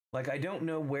confusing. Like, I don't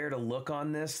know where to look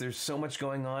on this. There's so much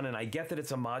going on, and I get that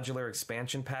it's a modular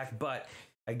expansion pack, but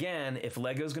again, if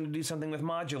Lego's going to do something with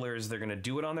modulars, they're going to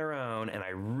do it on their own, and I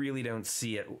really don't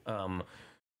see it.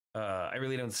 I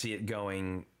really don't see it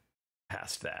going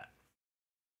past that.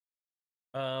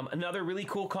 Another really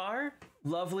cool car,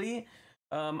 lovely.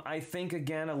 I think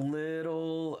again a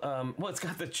little. Well, it's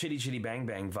got the Chitty Chitty Bang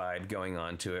Bang vibe going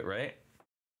on to it, right?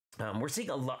 We're seeing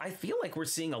a lot. I feel like we're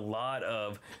seeing a lot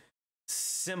of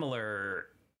similar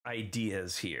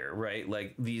ideas here, right?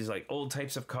 Like these like old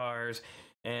types of cars,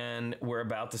 and we're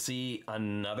about to see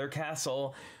another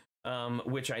castle,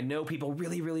 which I know people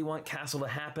really want castle to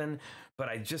happen, but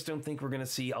I just don't think we're going to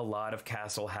see a lot of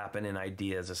castle happen in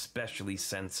ideas, especially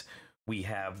since we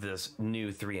have this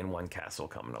new 3-in-1 castle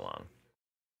coming along.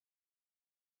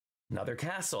 Another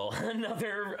castle,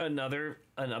 another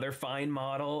fine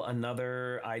model,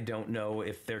 another. I don't know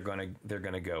if they're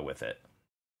gonna go with it.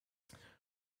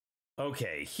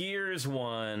 Okay, here's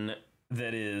one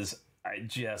that is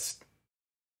just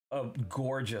a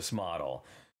gorgeous model,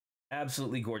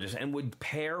 absolutely gorgeous, and would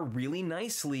pair really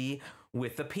nicely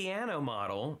with the piano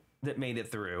model that made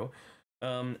it through.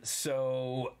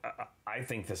 So I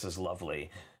think this is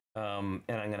lovely, and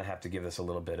I'm gonna have to give this a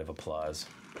little bit of applause.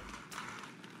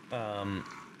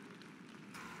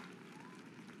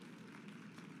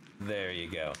 There you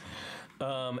go.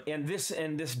 And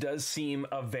this does seem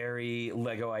a very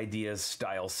Lego Ideas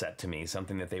style set to me,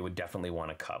 something that they would definitely want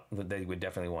to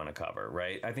cover,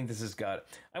 right? I think this has got,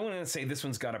 I want to say this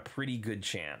one's got a pretty good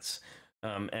chance.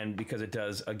 And because it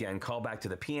does, again, call back to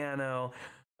the piano,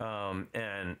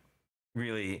 and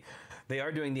really, they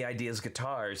are doing the Ideas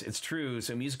guitars. It's true.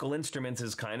 So musical instruments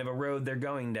is kind of a road they're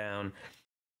going down.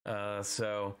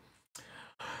 Okay,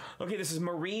 this is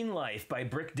Marine Life by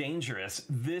Brick Dangerous.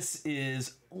 This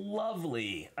is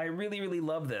lovely. I really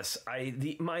love this. I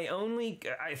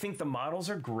think the models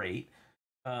are great.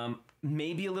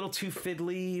 Maybe a little too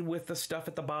fiddly with the stuff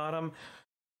at the bottom.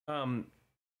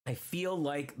 I feel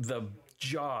like the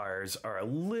jars are a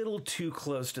little too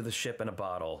close to the ship in a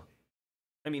bottle.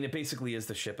 I mean, it basically is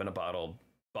the ship in a bottle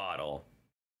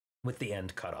with the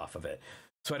end cut off of it.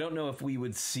 So I don't know if we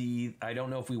will see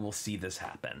this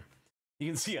happen. You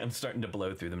can see I'm starting to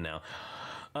blow through them now.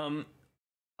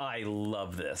 I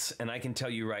love this, and I can tell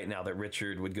you right now that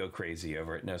Richard would go crazy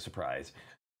over it. No surprise.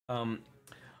 I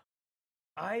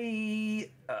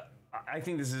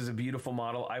think this is a beautiful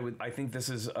model. I think this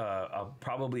is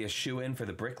probably a shoe-in for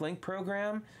the Bricklink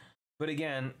program. But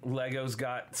again, Lego's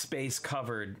got space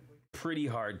covered pretty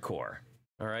hardcore.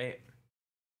 All right.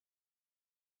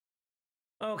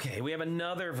 Okay, we have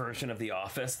another version of The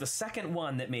Office, the second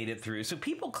one that made it through. So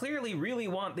people clearly really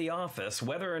want The Office.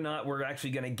 Whether or not we're actually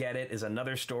going to get it is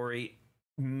another story.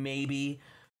 Maybe.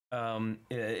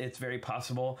 It's very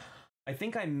possible. I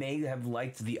think I may have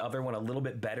liked the other one a little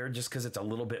bit better just because it's a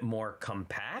little bit more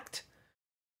compact,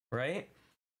 right?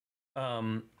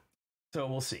 So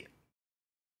we'll see.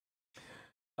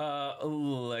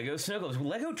 Lego Snuggles.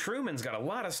 Lego Truman's got a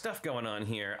lot of stuff going on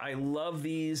here. I love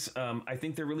these. I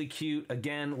think they're really cute.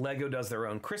 Again, Lego does their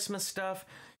own Christmas stuff.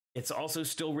 It's also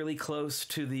still really close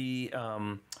to the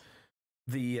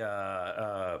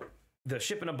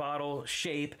ship in a bottle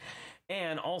shape.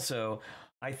 And also,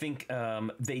 I think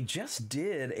they just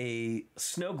did a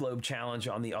snow globe challenge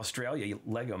on the Australia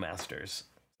Lego Masters.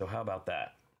 So how about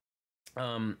that?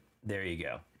 There you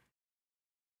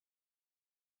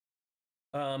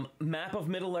go. Map of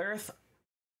Middle Earth.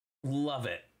 Love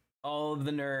it. All of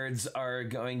the nerds are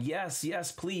going, yes,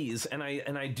 yes, please. And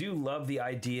I do love the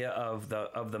idea of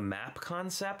the map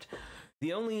concept.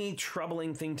 The only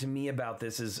troubling thing to me about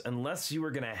this is unless you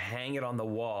were going to hang it on the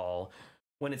wall,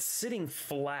 when it's sitting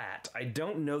flat, I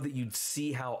don't know that you'd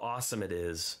see how awesome it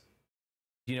is.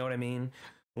 Do you know what I mean?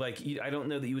 Like, I don't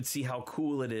know that you would see how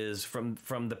cool it is from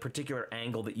the particular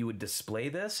angle that you would display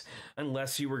this,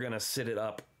 unless you were going to sit it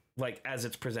up like as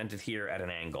it's presented here at an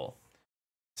angle.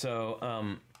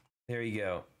 So, there you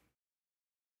go.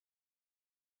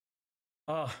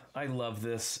 Oh, I love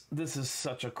this. This is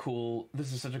such a cool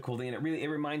thing. And it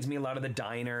reminds me a lot of the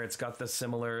diner. It's got the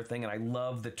similar thing. And I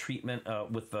love the treatment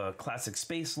with the classic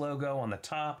space logo on the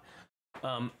top.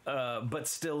 But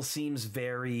still seems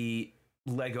very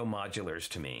Lego modulars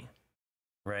to me,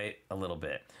 right? A little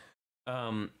bit.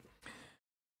 So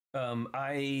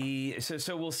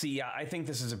we'll see. I think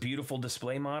this is a beautiful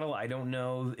display model. I don't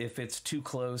know if it's too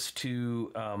close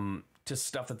to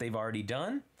stuff that they've already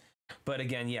done, but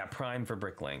again, yeah, prime for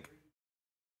Bricklink.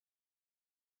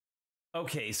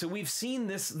 Okay, so we've seen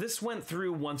this. This went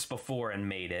through once before and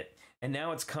made it, and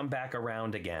now it's come back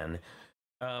around again.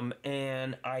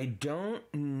 And I don't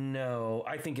know.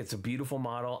 I think it's a beautiful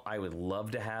model. I would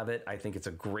love to have it. I think it's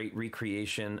a great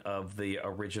recreation of the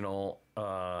original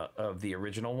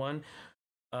one.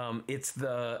 It's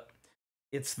the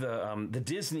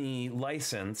Disney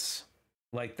license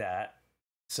like that.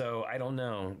 So I don't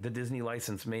know. The Disney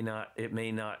license may not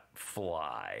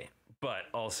fly, but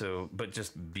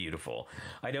just beautiful.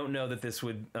 I don't know that this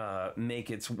would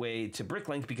make its way to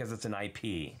Bricklink because it's an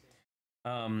IP.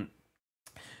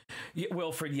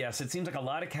 Wilfred, yes, it seems like a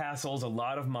lot of castles, a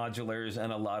lot of modulars,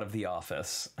 and a lot of The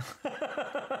Office.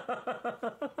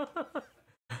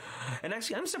 And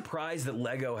actually, I'm surprised that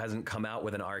Lego hasn't come out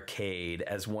with an arcade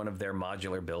as one of their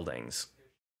modular buildings.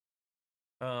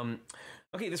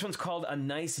 Okay, this one's called A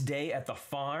Nice Day at the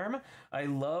Farm. I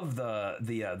love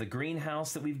the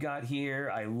greenhouse that we've got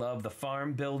here. I love the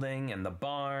farm building and the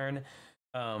barn.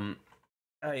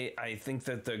 I think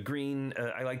that the green,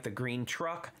 I like the green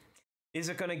truck. Is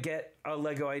it going to get a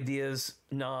Lego Ideas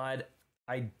nod?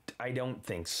 I don't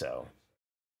think so.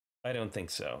 I don't think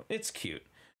so. It's cute.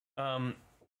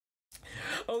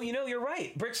 Oh, you know, you're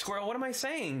right. Brick Squirrel, what am I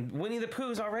saying? Winnie the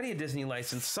Pooh's already a Disney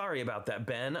license. Sorry about that,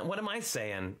 Ben. What am I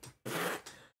saying?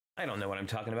 I don't know what I'm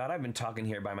talking about. I've been talking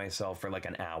here by myself for like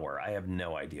an hour. I have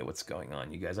no idea what's going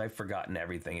on, you guys. I've forgotten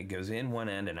everything. It goes in one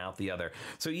end and out the other.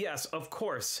 So yes, of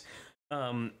course,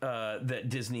 that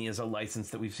Disney is a license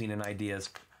that we've seen in Ideas.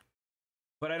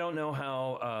 But I don't know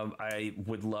how. I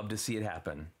would love to see it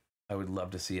happen. I would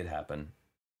love to see it happen,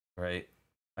 right?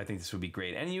 I think this would be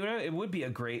great, and you know, it would be a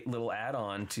great little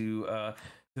add-on to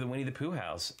the Winnie the Pooh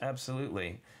house.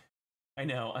 Absolutely. I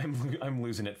know. I'm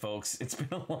losing it, folks. It's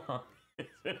been a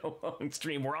long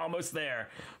stream. We're almost there,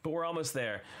 but we're almost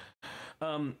there.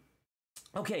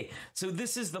 Okay, so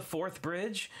this is the fourth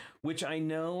bridge, which I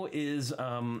know is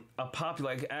a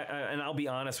popular. And I'll be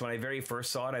honest, when I very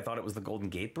first saw it, I thought it was the Golden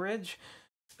Gate Bridge.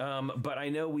 But I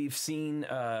know we've seen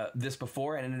this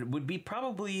before, and it would be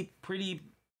probably pretty.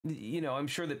 You know, I'm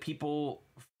sure that people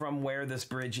from where this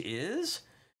bridge is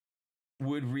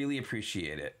would really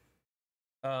appreciate it.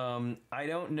 I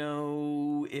don't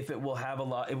know if it will have a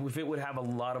lot, if it would have a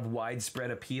lot of widespread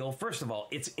appeal. First of all,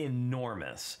 it's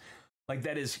enormous. Like,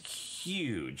 that is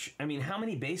huge. I mean, how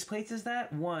many base plates is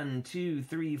that? 1, 2,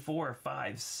 3, 4,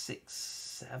 5, 6,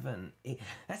 7, 8.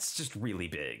 That's just really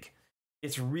big.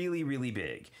 It's really, really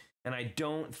big. And I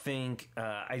don't think,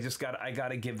 I got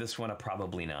to give this one a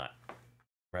probably not.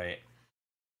 Right.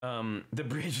 The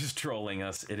bridge is trolling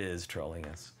us. It is trolling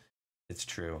us. It's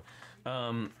true.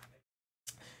 Yeah,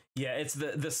 it's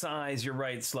the size. You're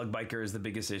right. Slug Biker is the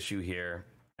biggest issue here.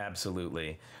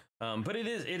 Absolutely. But it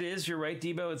is, you're right,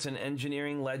 Debo. It's an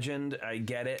engineering legend. I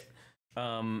get it.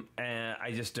 And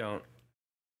I just don't.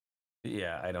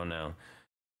 Yeah, I don't know.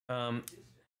 And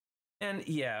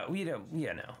yeah,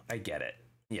 no, I get it.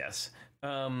 Yes.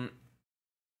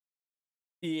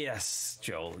 Yes,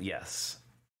 Joel. Yes.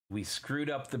 We screwed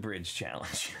up the bridge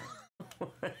challenge.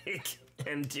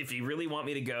 And if you really want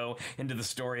me to go into the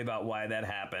story about why that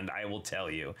happened, I will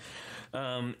tell you.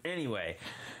 Anyway,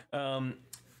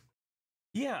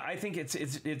 Yeah, I think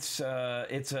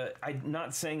I'm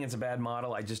not saying it's a bad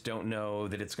model. I just don't know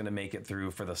that it's going to make it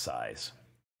through for the size,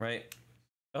 right?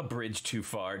 A bridge too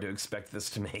far to expect this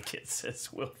to make it,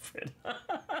 says Wilfred.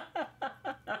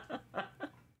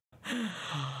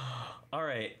 All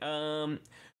right.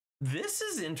 This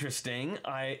is interesting.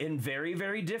 And very,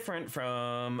 very different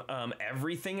from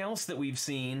everything else that we've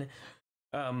seen.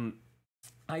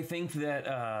 I think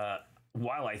that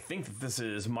while I think that this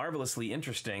is marvelously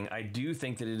interesting, I do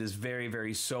think that it is very,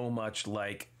 very so much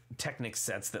like Technic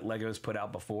sets that Lego's put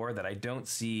out before that I don't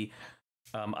see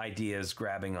ideas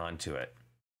grabbing onto it.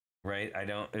 Right?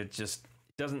 It just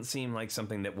doesn't seem like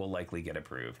something that will likely get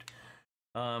approved.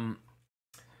 Here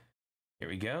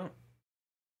we go.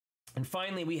 And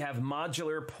finally, we have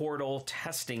modular portal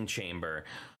testing chamber.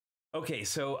 Okay,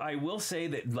 so I will say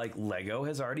that like Lego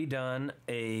has already done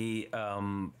a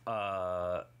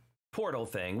portal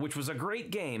thing, which was a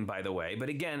great game, by the way. But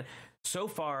again, so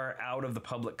far out of the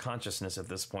public consciousness at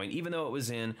this point, even though it was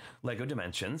in Lego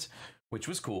Dimensions, which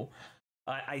was cool.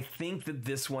 I think that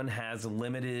this one has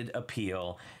limited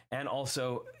appeal and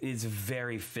also is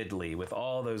very fiddly with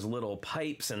all those little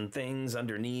pipes and things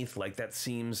underneath. Like that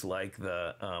seems like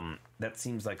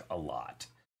a lot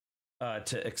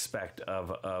to expect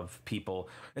of people,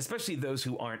 especially those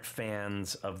who aren't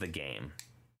fans of the game.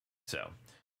 So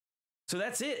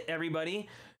that's it, everybody.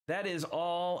 That is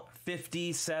all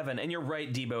 57. And you're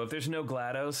right, Debo. If there's no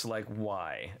GLaDOS, like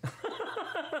why?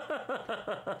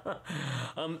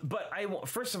 But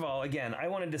first of all, again, I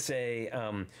wanted to say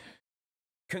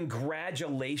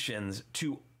congratulations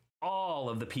to all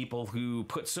of the people who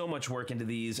put so much work into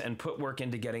these and put work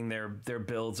into getting their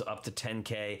builds up to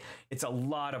 10K. It's a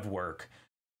lot of work.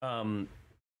 And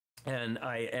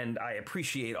I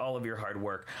appreciate all of your hard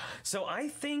work. So I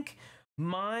think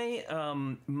my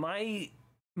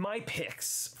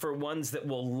picks for ones that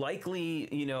will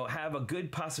likely, have a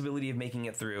good possibility of making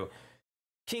it through: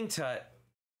 King Tut,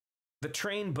 the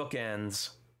Train Bookends,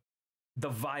 the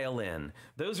Violin.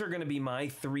 Those are going to be my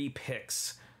 3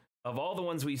 picks of all the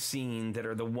ones we've seen that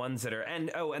are the ones that are,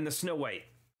 and the Snow White.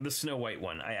 The Snow White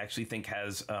one I actually think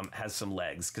has some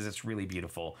legs because it's really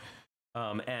beautiful.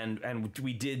 And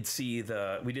we did see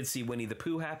Winnie the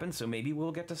Pooh happen, so maybe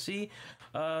we'll get to see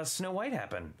Snow White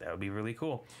happen. That would be really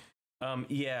cool.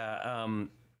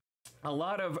 A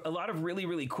lot of really,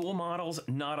 really cool models,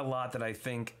 not a lot that I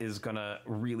think is gonna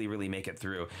really, really make it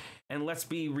through. And let's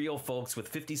be real, folks, with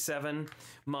 57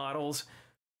 models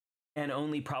and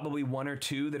only probably 1 or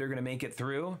 2 that are gonna make it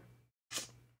through.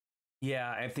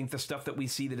 Yeah, I think the stuff that we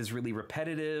see that is really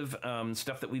repetitive,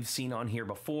 stuff that we've seen on here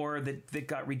before that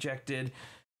got rejected,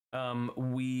 I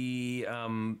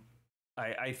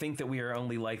think that we are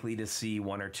only likely to see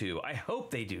 1 or 2. I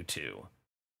hope they do 2.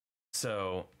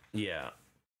 So, yeah.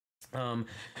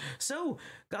 So,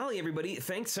 golly, everybody,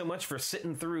 thanks so much for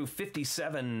sitting through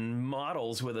 57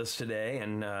 models with us today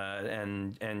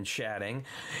and chatting.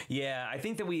 Yeah, I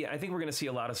think we're going to see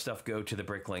a lot of stuff go to the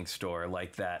Bricklink store,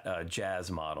 like that Jazz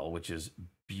model, which is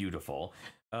beautiful.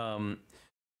 Rob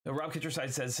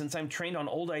Kitcherside says, since I'm trained on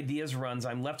old ideas runs,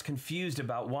 I'm left confused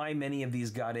about why many of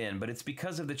these got in, but it's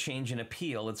because of the change in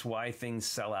appeal. It's why things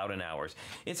sell out in hours.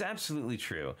 It's absolutely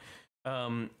true.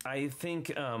 I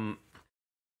think,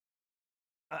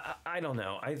 I don't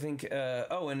know. I think,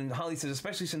 and Holly says,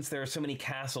 especially since there are so many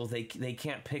castles, they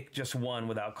can't pick just one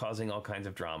without causing all kinds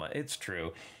of drama. It's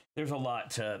true. There's a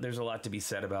lot to be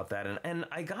said about that. And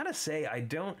I gotta say, I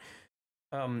don't,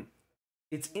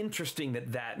 it's interesting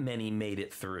that many made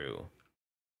it through.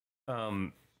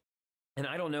 And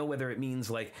I don't know whether it means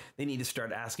like they need to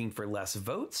start asking for less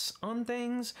votes on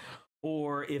things,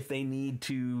 or if they need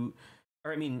to,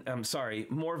 or I mean, I'm sorry,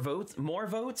 more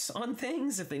votes on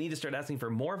things, if they need to start asking for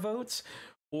more votes,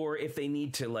 or if they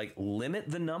need to like limit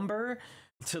the number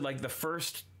to like the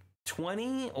first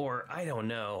 20, or I don't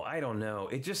know.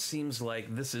 It just seems like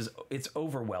it's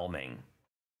overwhelming.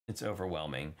 It's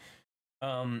overwhelming.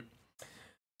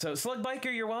 So Slug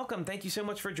Biker, you're welcome. Thank you so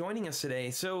much for joining us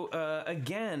today. So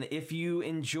again, if you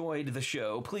enjoyed the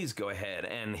show, please go ahead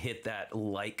and hit that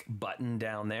like button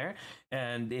down there.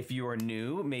 And if you are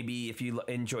new, maybe if you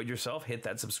enjoyed yourself, hit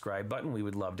that subscribe button. We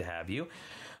would love to have you.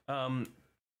 And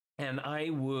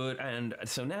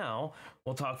so now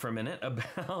we'll talk for a minute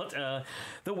about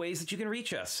the ways that you can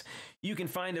reach us. You can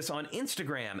find us on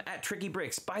Instagram at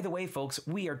TrickyBricks. By the way, folks,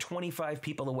 we are 25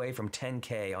 people away from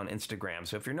 10K on Instagram.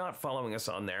 So if you're not following us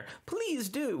on there, please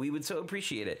do. We would so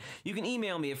appreciate it. You can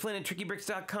email me at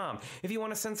flynn@trickybricks.com. If you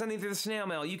want to send something through the snail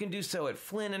mail, you can do so at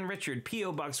Flynn and Richard,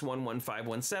 P.O. Box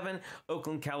 11517,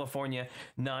 Oakland, California,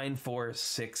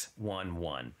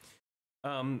 94611.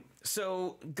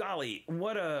 So golly,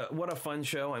 what a fun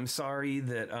show. I'm sorry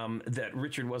that that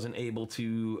Richard wasn't able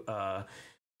to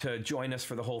join us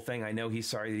for the whole thing. I know he's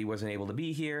sorry that he wasn't able to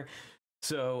be here.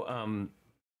 So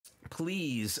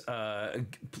please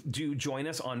do join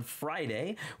us on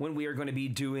Friday when we are going to be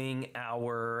doing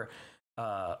our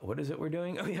what is it we're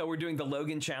doing? Oh yeah, we're doing the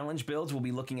Logan Challenge builds. We'll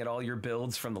be looking at all your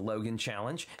builds from the Logan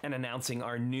Challenge and announcing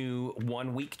our new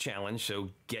 1-week challenge. So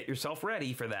get yourself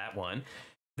ready for that one.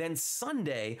 Then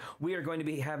Sunday, we are going to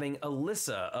be having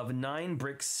Alyssa of 9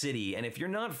 Brick City. And if you're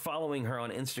not following her on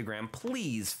Instagram,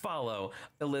 please follow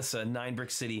Alyssa 9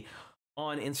 Brick City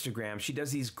on Instagram. She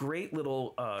does these great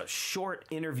little short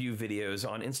interview videos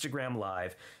on Instagram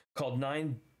Live called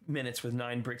 9 Minutes with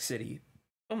 9 Brick City.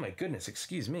 Oh my goodness,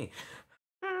 excuse me.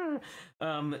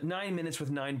 9 Minutes with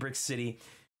 9 Brick City.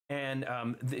 And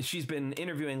she's been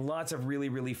interviewing lots of really,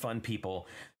 really fun people.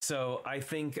 So I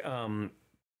think that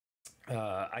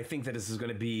this is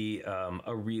going to be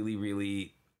a really,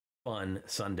 really fun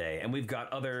Sunday, and we've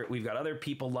got other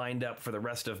people lined up for the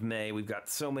rest of May. We've got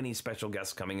so many special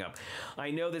guests coming up.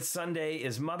 I know that Sunday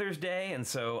is Mother's Day, and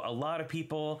so a lot of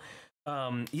people.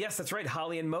 Yes, that's right.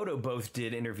 Holly and Moto both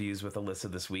did interviews with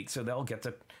Alyssa this week, so they'll get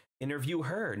to interview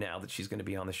her now that she's going to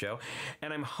be on the show.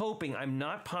 And I'm hoping, I'm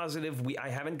not positive, I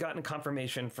haven't gotten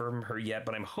confirmation from her yet,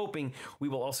 but I'm hoping we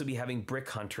will also be having Brick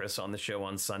Huntress on the show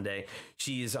on Sunday.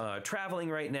 She's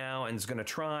traveling right now and is going to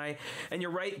try. And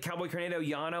you're right, Cowboy Cornado,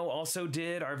 Yano also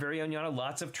did, our very own Yano,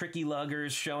 lots of tricky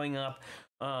luggers showing up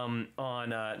on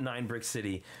 9 Brick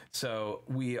City. So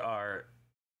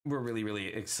we're really, really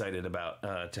excited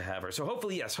about to have her. So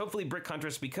hopefully Brick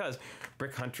Huntress, because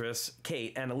Brick Huntress,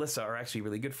 Kate, and Alyssa are actually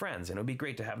really good friends, and it would be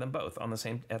great to have them both on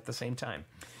at the same time.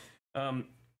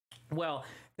 Well,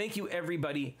 thank you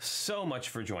everybody so much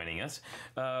for joining us.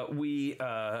 We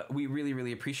really,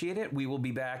 really appreciate it. We will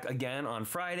be back again on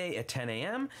Friday at 10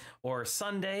 a.m. or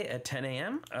Sunday at 10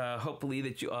 a.m. Hopefully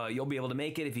that you'll be able to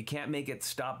make it. If you can't make it,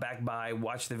 stop back by,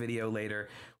 watch the video later.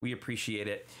 We appreciate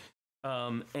it.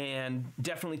 And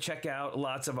definitely check out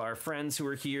lots of our friends who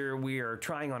are here. We are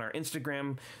trying on our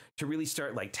Instagram to really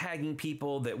start like tagging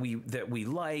people that we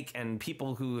like, and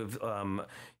people who have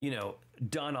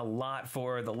done a lot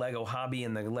for the Lego hobby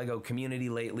and the Lego community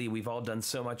lately. We've all done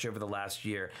so much over the last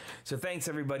year. So thanks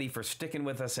everybody for sticking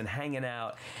with us and hanging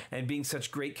out and being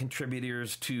such great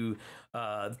contributors to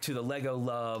the Lego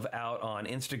love out on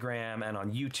Instagram and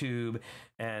on YouTube.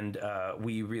 And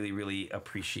we really, really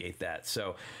appreciate that.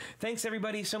 So thanks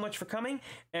everybody so much for coming.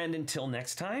 And until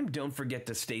next time, don't forget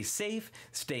to stay safe,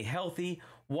 stay healthy,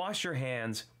 wash your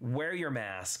hands, wear your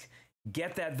mask,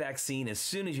 get that vaccine as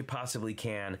soon as you possibly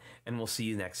can, and we'll see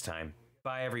you next time.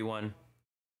 Bye, everyone.